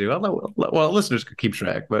how I do. Listeners can keep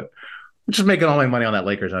track, but I'm just making all my money on that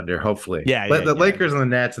Lakers under, hopefully. Yeah. The Lakers and the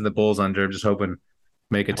Nets and the Bulls under, I'm just hoping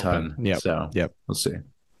make a ton. Yeah. So, we'll see.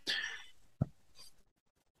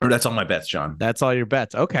 Or that's all my bets, John. That's all your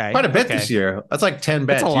bets. Okay. Quite a bit this year. That's like 10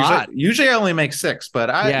 bets. That's a lot. Usually I only make 6, but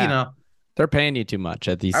they're paying you too much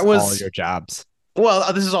at all your jobs.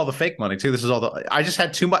 Well, this is all the fake money too. This is I just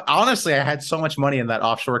had too much. Honestly, I had so much money in that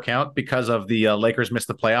offshore account because of the Lakers missed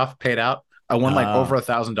the playoff paid out. I won like over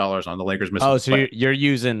 $1,000 on the Lakers missing. Oh, so you're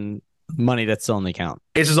using money that's still in the account.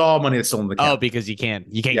 This is all money that's still in the account. Oh, because you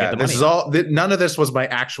can't get the money. This is all. None of this was my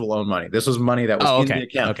actual own money. This was money that was in the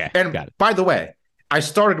account. Okay. And got it. By the way, I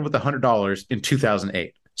started with $100 in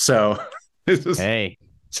 2008. So this is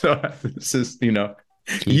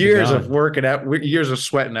years of work and years of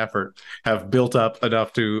sweat and effort have built up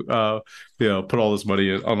enough to put all this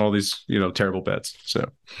money on all these terrible bets. So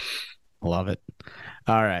love it.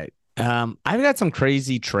 All right. I've got some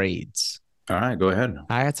crazy trades. All right, go ahead.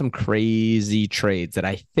 I had some crazy trades that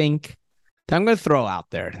I think that I'm going to throw out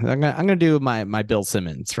there. I'm going to do my Bill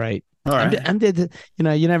Simmons, right? All right. You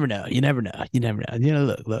never know.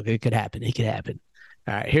 Look, it could happen.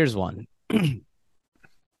 All right, here's one.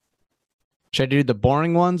 Should I do the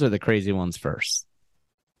boring ones or the crazy ones first?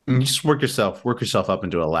 Just work yourself up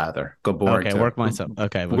into a lather. Go boring. Okay, work myself.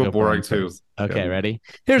 Okay, we'll go boring too. First. Okay, ready?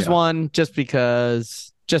 Here's one just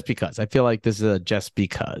because. I feel like this is a just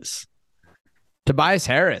because. Tobias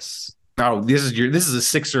Harris. Oh, this is a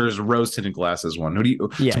Sixers rose tinted glasses one. Who do you?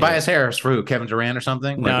 Tobias Harris for who? Kevin Durant or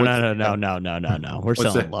something? No. We're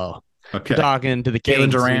selling low. Okay. We're talking to the Kings. Kevin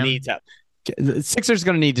Durant. The Sixers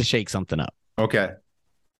going to need to shake something up. Okay.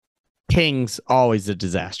 Kings always a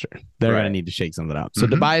disaster. They're going to need to shake something up. So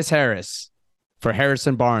Tobias Harris for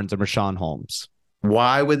Harrison Barnes and Rashawn Holmes.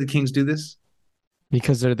 Why would the Kings do this?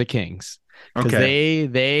 Because they're the Kings. Because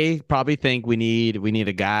they probably think we need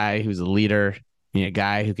a guy who's a leader You need a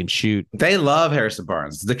guy who can shoot. They love Harrison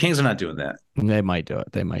Barnes. The Kings are not doing that. They might do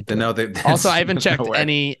it. They might do No, it. Also, I haven't checked no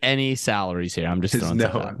way. any salaries here. I'm just There's throwing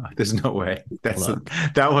stuff out. there's no way. That's Look.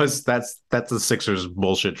 that's the Sixers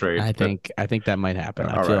bullshit trade. I think that might happen.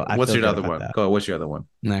 All right. What's your good other about one? that. Go. What's your other one?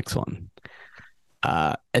 Next one.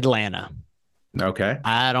 Atlanta. Okay.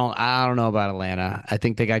 I don't know about Atlanta. I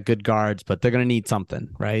think they got good guards, but they're gonna need something,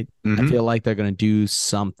 right? I Mhm. feel like they're gonna do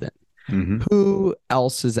something. Mhm. Who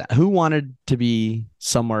else is that? Who wanted to be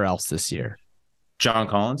somewhere else this year? John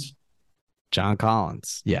Collins. John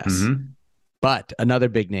Collins, yes. Mhm. But another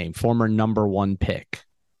big name, former number 1 pick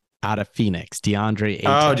out of Phoenix, DeAndre Ayton.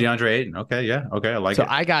 Oh, DeAndre Ayton. Okay, yeah. Okay, I like So it.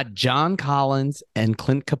 I got John Collins and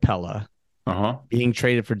Clint Capella Uh-huh. being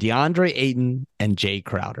traded for DeAndre Ayton and Jay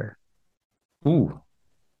Crowder. Ooh.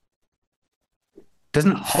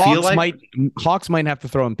 Doesn't feel like Hawks might have to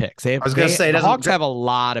throw in picks. I was gonna say, the doesn't- Hawks have a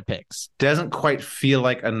lot of picks. doesn't quite feel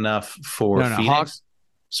like enough for No, Phoenix. Hawks.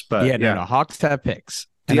 But No, Hawks have picks.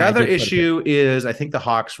 The And I other did put a pick. issue is I think the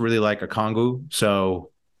Hawks really like a Kongu,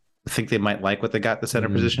 so I think they might like what they got at the center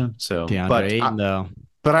position. So, DeAndre but Ayton, though.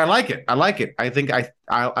 but I like it. I like it. I think I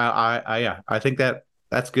think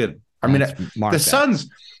that's good. I mean, Mark the that.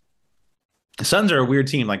 Suns are a weird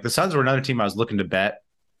team. Like the Suns were another team I was looking to bet.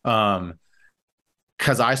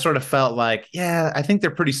 Because I sort of felt like, yeah, I think they're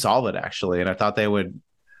pretty solid actually, and I thought they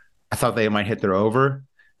might hit their over.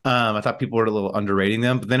 I thought people were a little underrating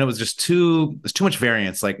them, but then it was just too much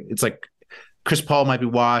variance. Like it's like Chris Paul might be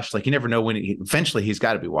washed. Like you never know when eventually he's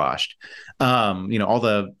got to be washed. All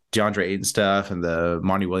the DeAndre Ayton stuff and the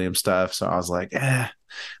Monty Williams stuff. So I was like,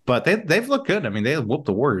 but they've looked good. I mean, they whooped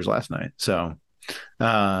the Warriors last night. So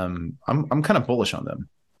I'm kind of bullish on them.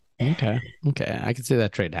 Okay. I can see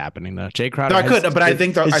that trade happening though. Jay Crowder. No, I could, but I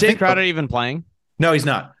think is I Jay think Crowder even playing? No, he's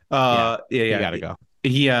not. Yeah, You gotta go.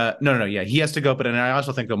 He no, yeah, he has to go. But and I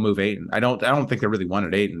also think they'll move Ayton. I don't think they really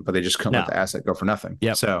wanted Ayton, but they just couldn't let the asset go for nothing.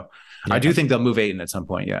 Yep. So I do think they'll move Ayton at some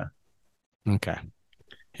point. Yeah. Okay.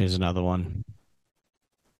 Here's another one.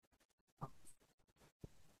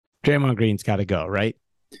 Draymond Green's got to go, right?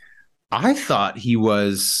 I thought he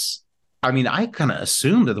was. I mean, I kind of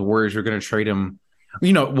assumed that the Warriors were going to trade him.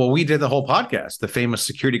 We did the whole podcast, the famous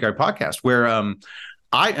Security Guard podcast, where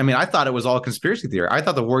I thought it was all conspiracy theory. I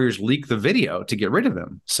thought the Warriors leaked the video to get rid of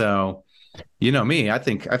him. So, you know me, I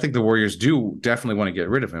think the Warriors do definitely want to get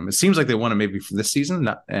rid of him. It seems like they want to maybe for this season,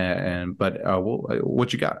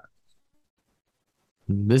 what you got?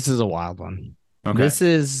 This is a wild one. Okay. This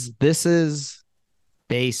is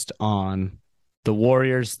based on the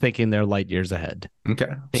Warriors thinking they're light years ahead, Okay.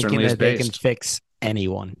 thinking Certainly is that they can based. fix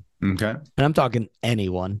anyone, Okay. and I'm talking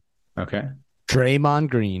anyone. Okay. Draymond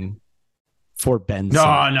Green for Ben No,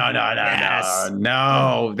 Simmons. no.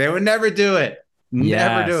 No, they would never do it.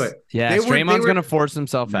 Never do it. Yes, They were- Draymond's they were- gonna force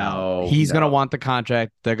himself No, out. He's gonna no. want the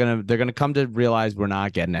contract. They're gonna come to realize we're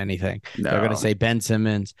not getting anything. They're No. gonna say Ben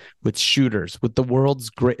Simmons with shooters, with the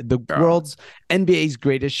world's NBA's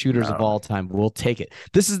greatest shooters of No. all time. We'll take it.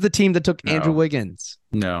 This is the team that took No. Andrew Wiggins.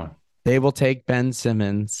 No. They will take Ben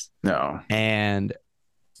Simmons, No. and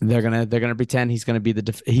they're gonna pretend he's gonna be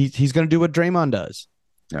he's gonna do what Draymond does.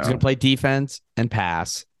 No. He's gonna play defense and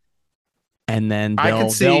pass, and then I could they'll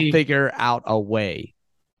see- figure out a way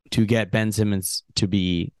to get Ben Simmons to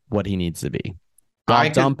be what he needs to be while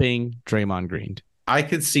dumping Draymond Green. I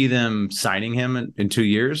could see them signing him in 2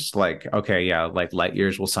 years. Like, okay, yeah, like light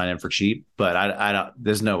years, we'll sign him for cheap. But I don't.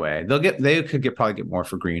 There's no way they could probably get more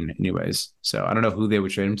for Green anyways. So I don't know who they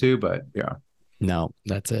would trade him to, but yeah. No,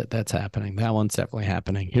 that's it. That's happening. That one's definitely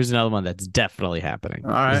happening. Here's another one that's definitely happening.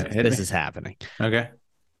 All right, hit this me. is happening. Okay.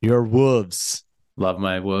 Your Wolves. Love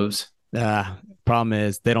my Wolves. Problem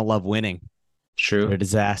is they don't love winning. True. They're a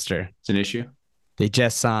disaster. It's an issue. They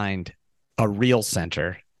just signed a real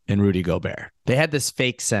center in Rudy Gobert. They had this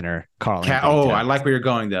fake center, Carl. Anthony I Towns, like where you're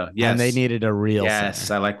going though. Yes. and they needed a real Yes,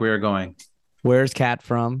 center. I like where you're going. Where's Cat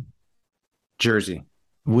from? Jersey,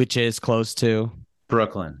 Which is close to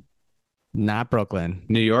Brooklyn, not Brooklyn.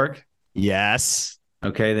 New York. Yes.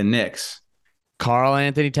 Okay, the Knicks. Carl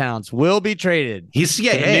Anthony Towns will be traded. He's to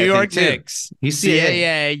CAA. the New I York think, too. Knicks. He's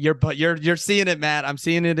CAA. CAA. You're seeing it, Matt. I'm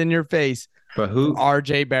seeing it in your face. But who?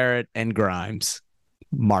 RJ Barrett and Grimes.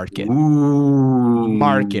 Mark it. Ooh,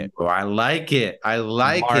 Mark it. Oh, I like it. I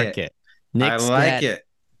like Mark it. it. Knicks I like get it.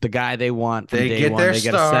 the guy they want. From They day get one. their They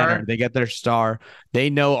get a star. center. They get their star. They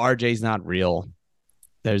know RJ's not real.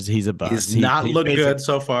 He's a bust. He's not looked basically good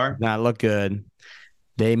so far. Not look good.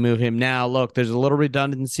 They move him now. Look, there's a little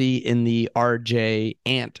redundancy in the RJ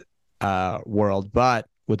Ant world, but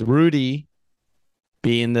with Rudy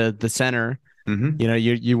being the center, You know,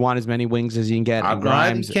 you want as many wings as you can get. And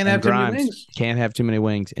Grimes can't have too many wings. Can't have too many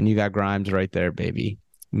wings, and you got Grimes right there, baby.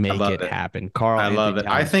 Make it happen, Carl. I love it.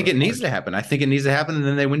 I think it needs to happen. I think it needs to happen, and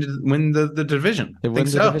then they win the division. They win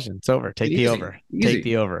the division. It's over. Take the over. Take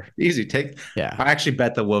the over. Easy. Yeah. I actually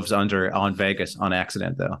bet the Wolves under on Vegas on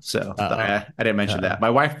accident though, so I didn't mention that. My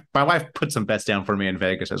wife put some bets down for me in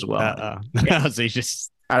Vegas as well. So you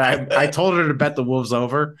just. I told her to bet the Wolves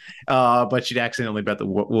over, but she'd accidentally bet the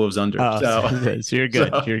Wolves under. So you're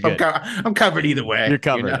good. You're good. I'm covered either way. You're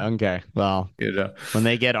covered. Okay. Well, when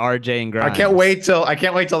they get RJ and Grimes, I can't wait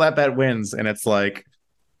till that bet wins, and it's like,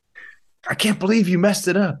 I can't believe you messed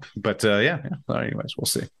it up. But yeah. Well, anyways, we'll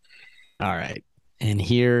see. All right. And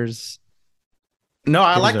here's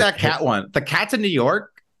I like that cat one. The Cats in New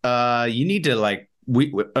York. You need to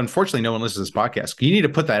unfortunately no one listens to this podcast. You need to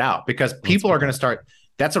put that out because people are going to start.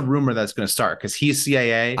 That's a rumor that's going to start because he's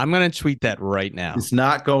CAA. I'm going to tweet that right now. It's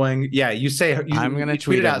not going. Yeah, you say. I'm going to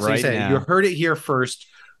tweet it out right now. You heard it here first.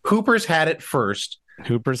 Hooper's had it first.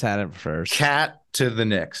 Cat to the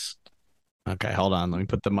Knicks. Okay, hold on. Let me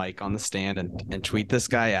put the mic on the stand and tweet this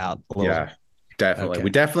guy out. Yeah, definitely. Okay.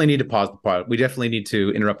 We definitely need to pause the pod. We definitely need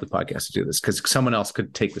to interrupt the podcast to do this because someone else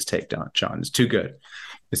could take this take down. John, it's too good.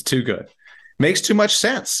 Makes too much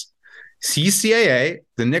sense. CAA,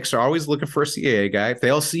 the Knicks are always looking for a CAA guy. If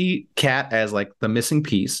they'll see Cat as like the missing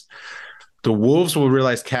piece, the Wolves will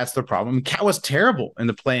realize Cat's the problem. Cat was terrible in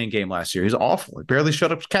the playing game last year. He's awful. He barely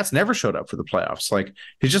showed up. Cat's never showed up for the playoffs. Like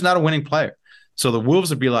he's just not a winning player. So the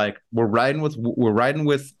Wolves would be like, we're riding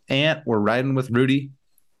with Ant, we're riding with Rudy,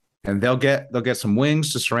 and they'll get some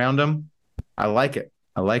wings to surround him. I like it.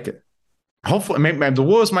 Hopefully, maybe the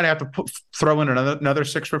Wolves might have to throw in another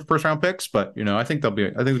 6 first round picks, but I think they'll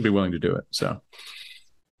be willing to do it. So,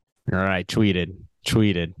 all right, tweeted.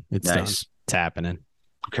 It's nice. Done. It's happening.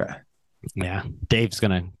 Okay. Yeah, Dave's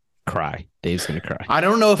gonna cry. I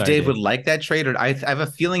don't know if Dave would like that trade, or I have a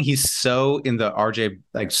feeling he's so in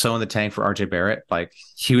the tank for RJ Barrett. Like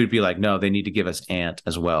he would be like, no, they need to give us Ant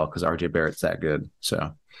as well because RJ Barrett's that good.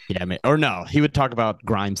 So. Yeah, or no, he would talk about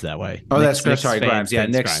Grimes that way. Oh, Knicks, sorry, Grimes. Yeah,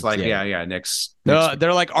 Knicks. Knicks.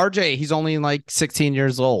 They're like RJ. He's only like 16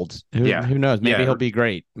 years old. Who knows? Maybe he'll be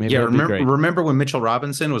great. Remember when Mitchell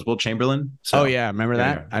Robinson was Will Chamberlain? So, remember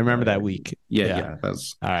that? Yeah. I remember that week. Yeah.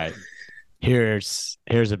 That's all right. Here's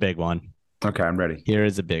a big one. Okay, I'm ready. Here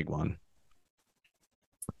is a big one.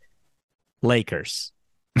 Lakers.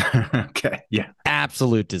 Okay. Yeah.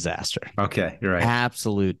 Absolute disaster. Okay, you're right.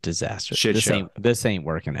 Absolute disaster. This ain't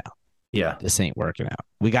working out. Yeah. This ain't working out.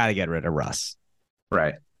 We got to get rid of Russ.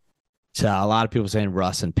 Right. So a lot of people saying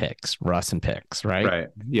Russ and picks, right? Right.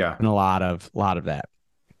 Yeah. And a lot of that.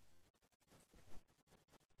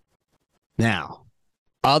 Now,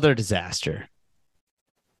 other disaster.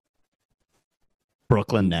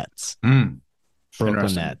 Brooklyn Nets.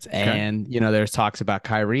 Brooklyn Nets. And, there's talks about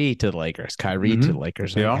Kyrie to the Lakers. To the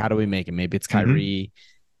Lakers. Like, how do we make it? Maybe it's Kyrie.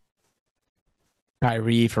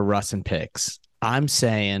 Kyrie for Russ and picks. I'm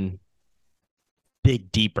saying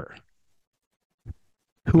dig deeper.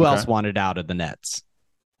 Who else wanted out of the Nets?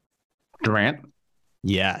 Durant.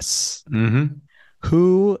 Yes. Mm-hmm.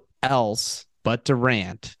 Who else but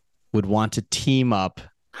Durant would want to team up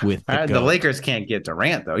with the Lakers can't get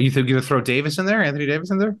Durant, though. You think you're going to throw Davis in there? Anthony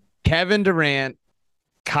Davis in there? Kevin Durant,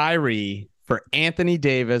 Kyrie for Anthony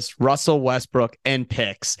Davis, Russell Westbrook, and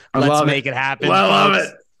picks. Let's make it happen. I love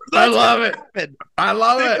it. I love it.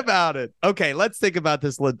 Think about it. Okay, let's think about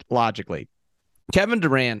this logically. Kevin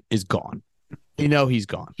Durant is gone. He's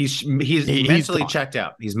gone. He's mentally checked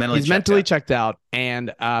out. He's mentally checked out.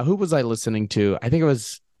 And who was I listening to? I think it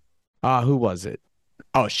was who was it?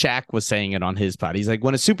 Oh, Shaq was saying it on his pod. He's like,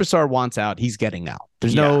 when a superstar wants out, he's getting out.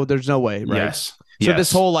 There's no way, right? Yes. So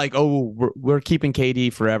this whole we're keeping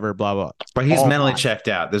KD forever, blah blah. But he's mentally checked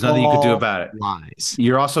out. There's nothing you could do about it. Lies.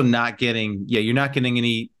 You're also not getting. Yeah, you're not getting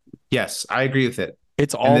any. Yes, I agree with it.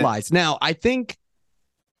 It's all lies. Now, I think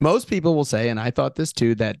most people will say, and I thought this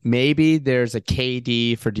too, that maybe there's a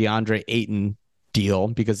KD for DeAndre Ayton deal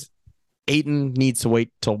because Ayton needs to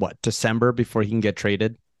wait till December before he can get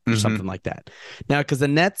traded or something like that. Now, because the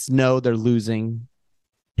Nets know they're losing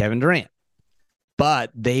Kevin Durant.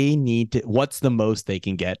 But they need to, what's the most they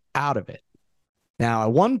can get out of it? Now,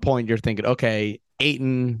 at one point, you're thinking, okay,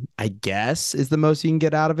 Ayton, I guess, is the most you can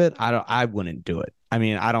get out of it. I wouldn't do it. I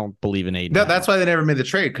mean, I don't believe in Ayton. No, that's why they never made the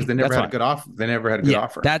trade because they never had a good offer. They never had a good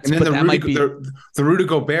offer. And then the Rudy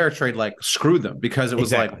Gobert trade screwed them because it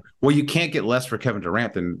was you can't get less for Kevin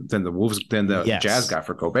Durant than the Jazz got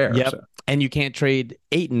for Gobert. Yep. So. And you can't trade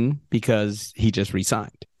Ayton because he just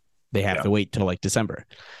re-signed. They have to wait till December.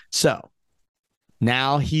 So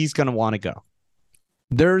now he's going to want to go.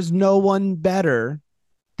 There's no one better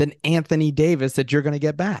than Anthony Davis that you're going to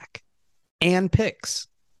get back and picks.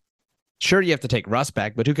 Sure, you have to take Russ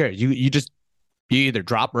back, but who cares? You either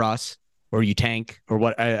drop Russ or you tank or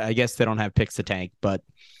what. I guess they don't have picks to tank, but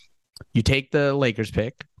you take the Lakers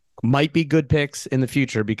pick. Might be good picks in the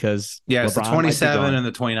future because it's the LeBron 27 and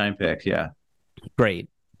the 29 pick. Yeah. Great.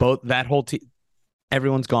 Both that whole team,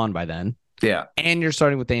 everyone's gone by then. Yeah. And you're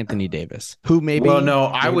starting with Anthony Davis, who maybe. Well, no,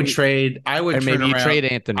 I would trade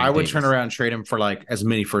Anthony. I would Davis. turn around and trade him for like as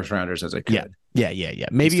many first rounders as I could. Yeah.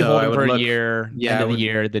 Maybe So hold I him would for a look- year, yeah, end I of the would-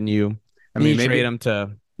 year, then you. I mean, you maybe trade him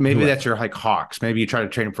to. maybe whoever. that's your like Hawks. Maybe you try to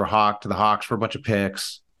trade him for the Hawks for a bunch of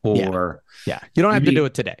picks, or Yeah, you don't have to maybe- do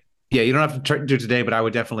it today. yeah, you don't have to do it today, but I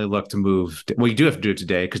would definitely look to move. Well, you do have to do it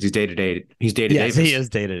today because he's day to day. He's day to day. Yes, he is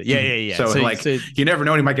dated. Yeah. So, you never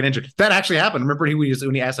know when he might get injured. That actually happened. Remember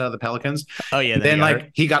when he asked out of the Pelicans? oh yeah. Then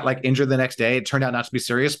he got like injured the next day. It turned out not to be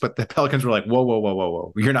serious, but the Pelicans were like,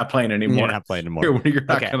 whoa, you're not playing anymore. You're not playing anymore. You're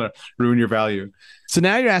not Okay. gonna ruin your value. So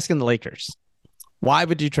now you're asking the Lakers, why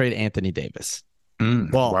would you trade Anthony Davis?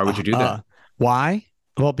 Well, why would you do that? Why?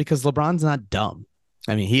 Well, because LeBron's not dumb.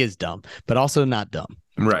 I mean, he is dumb, but also not dumb.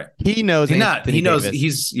 Right. He knows. He knows Davis.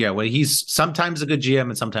 he's sometimes a good GM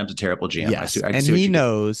and sometimes a terrible GM. Yes, I and see what he you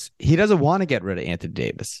knows he doesn't want to get rid of Anthony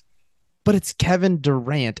Davis, but it's Kevin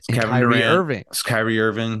Durant and Kevin Kyrie Durant. Irving. It's Kyrie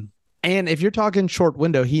Irving. And if you're talking short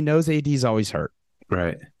window, he knows AD's always hurt.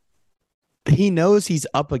 Right. He knows he's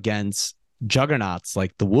up against juggernauts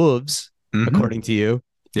like the Wolves, Mhm. according to you.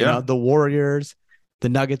 You Yeah. know, the Warriors, the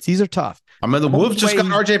Nuggets. These are tough. I mean, the Wolves just got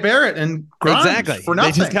way- RJ Barrett and Grimes Exactly. for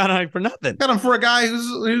nothing. They just got on for nothing. Got him for a guy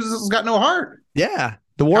who's got no heart. Yeah.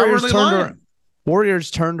 The Warriors Cowardly turned Lion. around. Warriors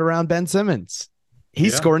turned around Ben Simmons.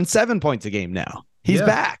 He's Yeah. scoring 7 points a game now. He's Yeah.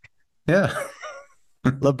 back. Yeah.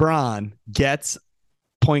 LeBron gets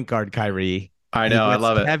point guard Kyrie. I know. I He gets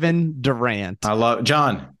love it. Kevin Durant. I love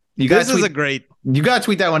John. You This guys is a great. you gotta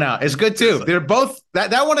tweet that one out. It's good too. They're both that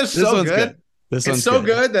one is This so one's good. This It's one's so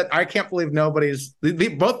good that I can't believe nobody's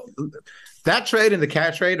both that trade and the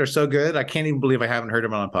cat trade are so good. I can't even believe I haven't heard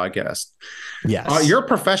them on a podcast. Yes. You're a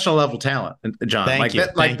professional level talent, John. Thank like you.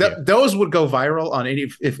 that, like Thank you. those would go viral on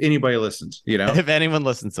if anybody listens. You know, If anyone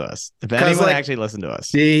listens to us, if 'Cause, anyone like, actually listened to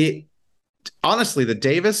us, honestly, the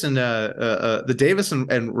Davis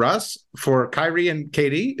and Russ for Kyrie and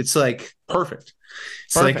KD, it's like perfect.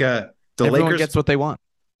 It's Perfect. like the everyone Lakers gets what they want.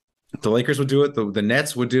 The Lakers would do it. The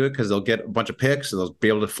Nets would do it because they'll get a bunch of picks. So they'll be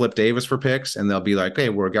able to flip Davis for picks, and they'll be like, "Hey,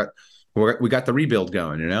 we got the rebuild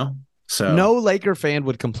going," you know. So No Laker fan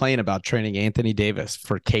would complain about trading Anthony Davis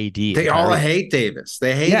for KD. they and all Kyrie. hate Davis.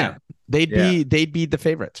 They hate Yeah. him. They'd be the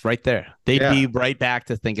favorites right there. They'd Yeah. be right back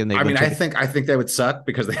to thinking they. I mean, would trade. I think they would suck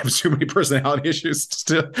because they have so many personality issues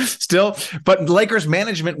still. But Lakers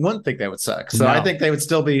management wouldn't think they would suck. So No. I think they would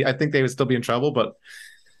still be. I think they would still be in trouble. But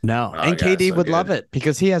No, Oh, and God, KD so would good. love it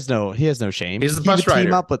because he has no shame. He's the He bus would team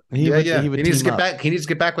rider. up with he would he needs to team get up. back. He needs to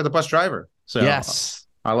get back with the bus driver. So Yes,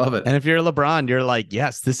 I love it. and if you're LeBron, you're like,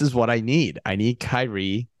 yes, this is what I need. I need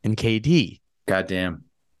Kyrie and KD. God damn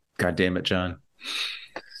it, John.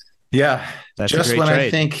 Yeah, That's a just great when I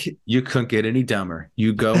trade. think you couldn't get any dumber,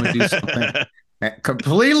 you go and do something and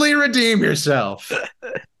completely redeem yourself.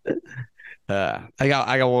 I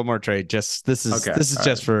got one more trade. Just this is Okay, all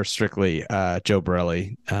just for strictly Joe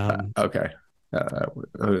Borelli. Okay.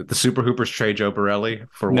 The Super Hoopers trade Joe Borelli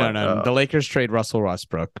for what? No. The Lakers trade Russell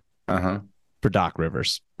Westbrook Uh-huh. for Doc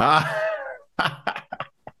Rivers. Ah.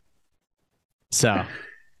 So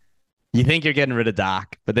you think you're getting rid of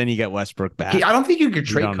Doc, but then you get Westbrook back. I don't think you could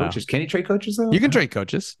trade don't know. coaches. Can you trade coaches though? You can trade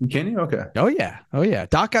coaches. Can you? Okay. Oh yeah.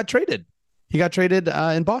 Doc got traded. He got traded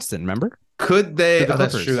in Boston. Remember? Could they? To the Oh,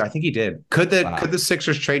 that's Clippers. true. I think he did. Could the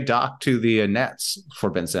Sixers trade Doc to the Nets for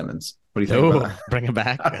Ben Simmons? What do you think? Oh, about that? bring him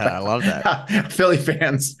back. I love that. Philly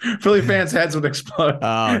fans heads would explode.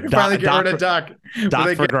 Oh, Finally get rid of Doc. Doc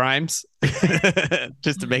They for get- Grimes,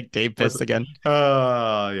 just to make Dave pissed again.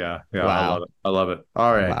 Oh yeah. Wow. I love it.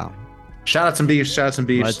 All right. Wow. Shout out some beefs.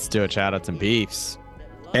 Let's do it. Shout outs and beefs.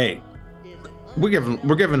 Hey, we're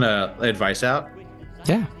giving advice out.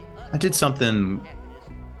 Yeah. I did something.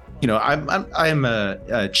 You know, I'm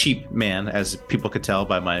a cheap man, as people could tell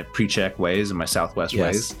by my pre-check ways and my Southwest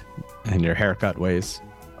ways. And your haircut ways.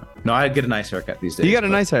 No, I get a nice haircut these days. You got a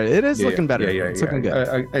but- nice hair. It is Yeah, looking better. Yeah, It's looking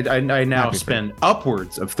good. I now Happy for spend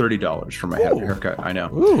upwards of $30 for my Ooh. haircut. I know.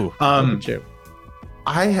 Ooh. Look Um, at you.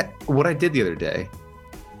 What I did the other day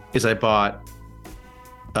is I bought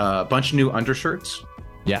a bunch of new undershirts,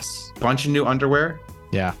 Yes. bunch of new underwear,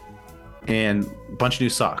 Yeah. and a bunch of new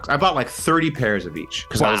socks. I bought like 30 pairs of each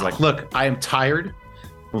because I was Wow. like, look, I am tired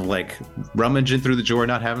like rummaging through the drawer,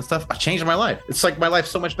 not having stuff. I changed my life. It's like my life's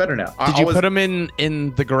so much better now. Did you put them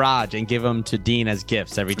in the garage and give them to Dean as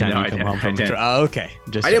gifts every time No, you I come didn't. home from I the didn't. Oh, okay.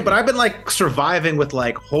 Just I did, but I've been like surviving with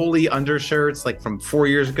like holy undershirts, like from 4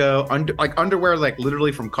 years ago. Like underwear, like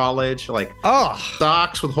literally from college, like oh,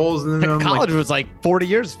 socks with holes in them. college like, was like 40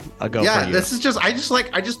 years ago. yeah, for you. this is just I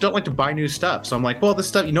just don't like to buy new stuff. So I'm like, well, this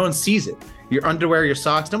stuff, no one sees it. Your underwear, your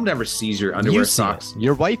socks, no one ever sees your underwear, you see socks. it.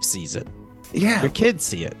 Your wife sees it. Yeah, Your kids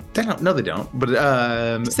see it. they don't. No, they don't. But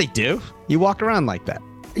Yes, they do. You walk around like that.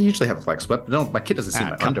 I usually have a flex, but no, my kid doesn't see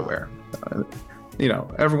my come underwear.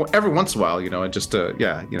 Every once in a while, it just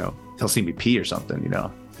he'll see me pee or something,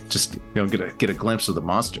 just get a glimpse of the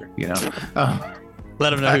monster, Let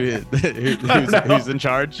them know who's in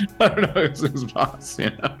charge. I don't know who's boss,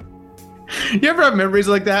 You ever have memories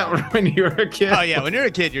like that when you were a kid? Oh yeah, when you're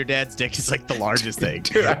a kid, your dad's dick is like the largest thing.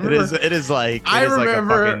 Dude, I remember- it is like I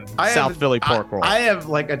remember like a fucking South Philly pork roll. I have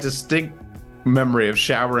like a distinct memory of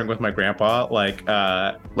showering with my grandpa, like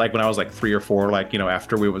when I was like 3 or 4,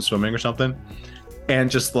 after we went swimming or something, and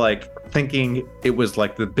just like thinking it was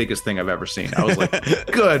like the biggest thing I've ever seen. I was like,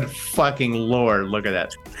 good fucking lord, look at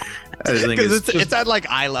that. Because it's at like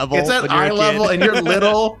eye level. It's at when you're a eye kid. level, and you're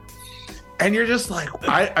little. And you're just like,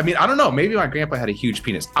 I mean, I don't know. Maybe my grandpa had a huge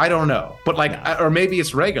penis. I don't know. But or maybe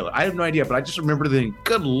it's regular. I have no idea. But I just remember thinking,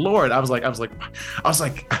 good Lord. I was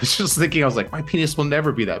just thinking, my penis will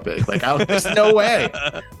never be that big. There's no way.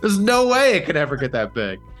 There's no way it could ever get that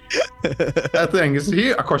big. That thing is,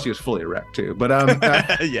 of course, he was fully erect too. But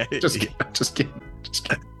Yeah. just kidding.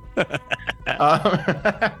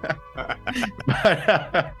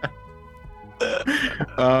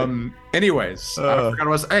 Anyways, I forgot what I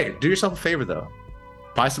was. Hey, do yourself a favor though.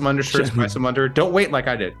 Buy some undershirts, buy some under. Don't wait like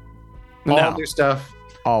I did. All No. new stuff.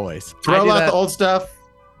 Always. I Throw do out that. the old stuff.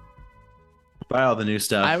 Buy all the new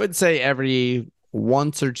stuff. I would say every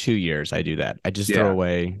once or 2 years I do that. I just Yeah. throw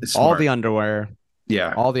away It's all smart. the underwear,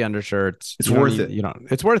 yeah. all the undershirts. It's You don't worth need- it. You know,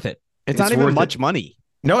 it's worth it. It's not It's even worth much it. money.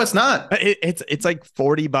 No, it's not. It's like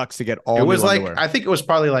 $40 to get all. It was new like underwear. I think it was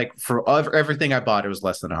probably like for everything I bought, it was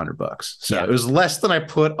less than $100. So Yeah. it was less than I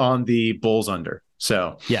put on the Bulls under.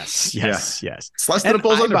 So yes. it's less than a And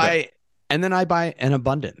Bulls under. and then I buy an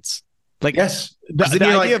abundance. Like Yes. the, 'Cause then the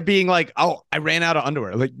you're idea like- of being like, oh, I ran out of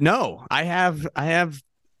underwear. Like, no, I have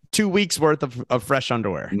 2 weeks worth of fresh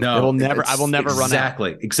underwear. No, I will never run out.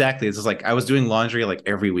 Exactly. It's just like I was doing laundry like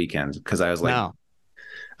every weekend because I was like, No,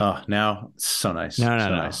 oh, now it's so nice. no. So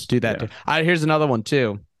nice. Do that. Yeah. Too. Here's another one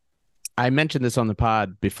too. I mentioned this on the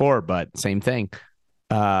pod before, but same thing.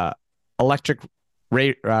 Electric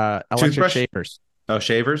Toothbrush? shavers. Oh,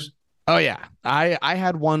 shavers? Oh yeah, I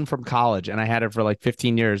had one from college and I had it for like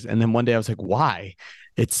 15 years, and then one day I was like, why?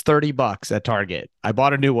 It's $30 at Target. I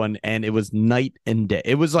bought a new one and it was night and day.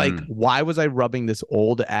 It was like, why was I rubbing this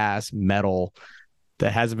old ass metal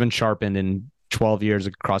that hasn't been sharpened in 12 years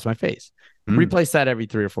across my face? Replace that every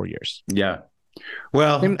 3 or 4 years. Yeah.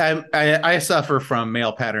 Well, I suffer from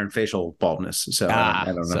male pattern facial baldness, so I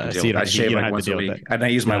don't know. so how to you deal with it. don't- I shave you don't like have to once a deal with week, it. and I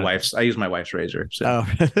use You my don't- wife's razor. So Oh,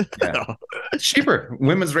 Yeah. It's cheaper.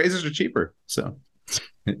 Women's razors are cheaper. So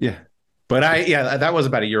yeah. But that was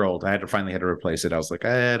about a year old. I finally had to replace it. I was like,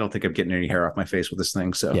 I don't think I'm getting any hair off my face with this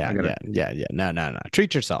thing. So yeah. I gotta, No.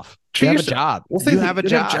 Treat yourself. Treat You have yourself. a job. Well, You have a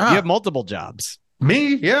you have a job. job. You have multiple jobs.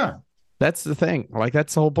 Me, yeah. That's the thing. Like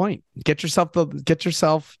that's the whole point. Get yourself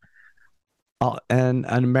an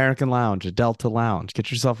American Lounge, a Delta Lounge.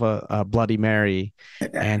 Get yourself a Bloody Mary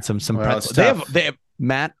and some Well, it's pretzels. tough. They have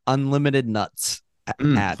Matt unlimited nuts at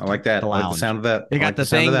I like that. the I like the lounge. sound of that. They I got like the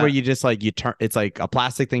sound thing of that. where you just like you turn. It's like a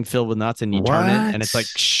plastic thing filled with nuts, and you turn it, and it's like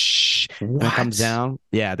What? shh, and it What? comes down.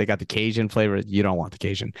 Yeah, they got the Cajun flavor. You don't want the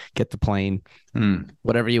Cajun. Get the plain, Mm,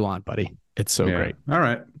 whatever you want, buddy. It's so yeah. great. All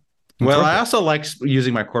right. Well, worth I it. also like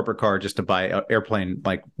using my corporate card just to buy airplane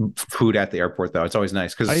like food at the airport, though. It's always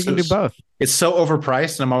nice because Oh, you can do both. it's so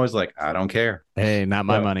overpriced, and I'm always like, I don't care. Hey, not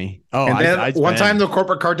my Yeah. money. Oh, And then I one spend- time the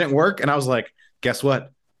corporate card didn't work, and I was like, guess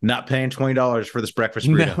what? Not paying $20 for this breakfast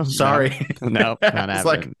burrito. No, Sorry. no, not It's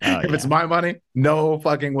like, happening. Oh, if it's yeah. my money, no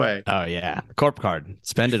fucking way. Oh yeah, Corp card.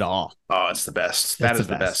 Spend it all. Oh, it's the best. That's That is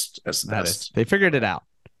the the best. That's the That best. is. They figured it out.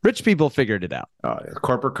 Rich people figured it out. Oh, yeah.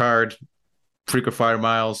 Corporate card, frequent flyer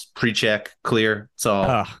miles, pre-check, clear. It's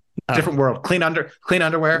all Oh, different world. Clean underwear, clean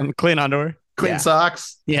underwear. clean Yeah.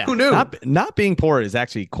 socks. Yeah. Who knew? Not being poor is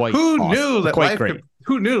actually quite. Who awesome. knew that quite life great. could,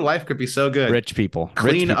 who knew life could be so good? Rich people.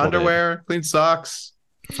 Clean Rich people did. underwear, clean socks.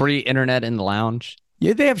 Free internet in the lounge.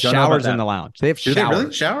 Yeah, they have Don't know about showers in that. the lounge. They have Do showers. they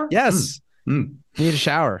really shower? Yes. Mm. You need a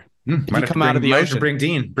shower. Mm. you come out of the might have to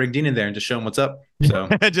ocean. bring Dean in there and just show him what's up. So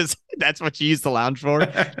Just that's what you use the lounge for.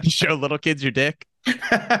 You show little kids your dick. I'm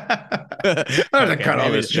gonna Okay, cut all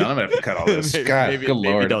maybe- this, John. I'm gonna have to cut all this. God, good maybe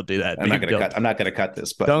lord. don't do that. I'm not Maybe gonna don't- cut. I'm not gonna cut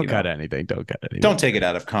this. But Don't you know, cut anything. Don't cut anything. don't take it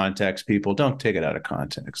out of context, people. Don't take it out of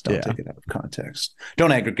context. Don't Yeah. take it out of context.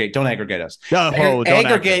 Don't aggregate. Don't aggregate us. No, don't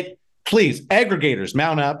Aggregate. Please, aggregators,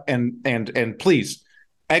 mount up and please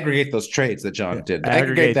aggregate those trades that John did.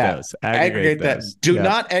 Aggregate that. those. Aggregate that. those. Do Yeah.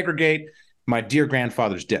 not aggregate my dear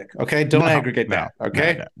grandfather's dick. Okay, don't No, aggregate no, that.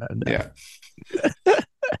 Okay, no. yeah.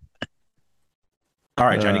 All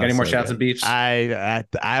right, John. You got any more So shouts good. and beefs? I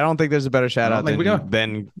don't think there's a better shout I out don't think we do.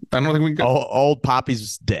 than I don't think we can. old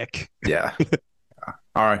Poppy's dick. Yeah.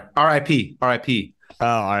 All right. R.I.P. R.I.P. Oh,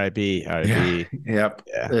 R.I.P. R.I.P. Yep.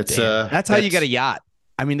 Yeah, It's damn. That's how you get a yacht.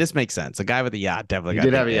 I mean, this makes sense. A guy with a yacht definitely He got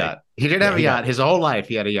did big have a dick. yacht. He did have a he yacht. got- His whole life,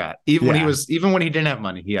 he had a yacht. Even when he didn't have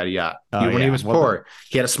money, he had a yacht. Oh, Even when he yeah. was Well, poor,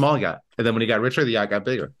 he had a small yacht. And then when he got richer, the yacht got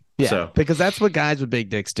bigger. Yeah, So because that's what guys with big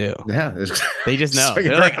dicks do. yeah, They just know. So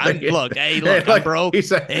They're like, you're look, right. hey, look, Like, I'm broke. he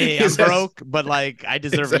said- Hey, he I'm says- broke, but like I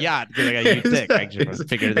deserve a yacht because I got a huge dick. I just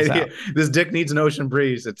figured this out. This dick needs an ocean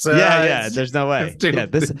breeze. It's Yeah. it's- There's no way. dude, Yeah,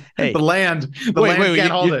 this. Hey, the land. The Wait, land wait, can't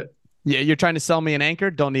you- hold you- it. yeah, you're trying to sell me an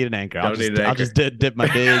anchor? Don't need an anchor. I'll Don't need just, an I'll anchor. just dip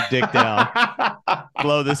my big dick down,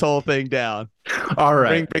 blow this whole thing down, All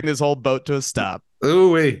right. bring this whole boat to a stop.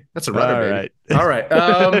 Ooh, that's a rudder, All baby. right. All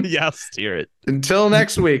right. Yeah, I'll steer it. Until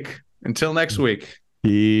next week. Until next week.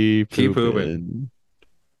 Keep Keep pooping.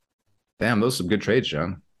 Damn, those are some good trades,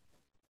 John.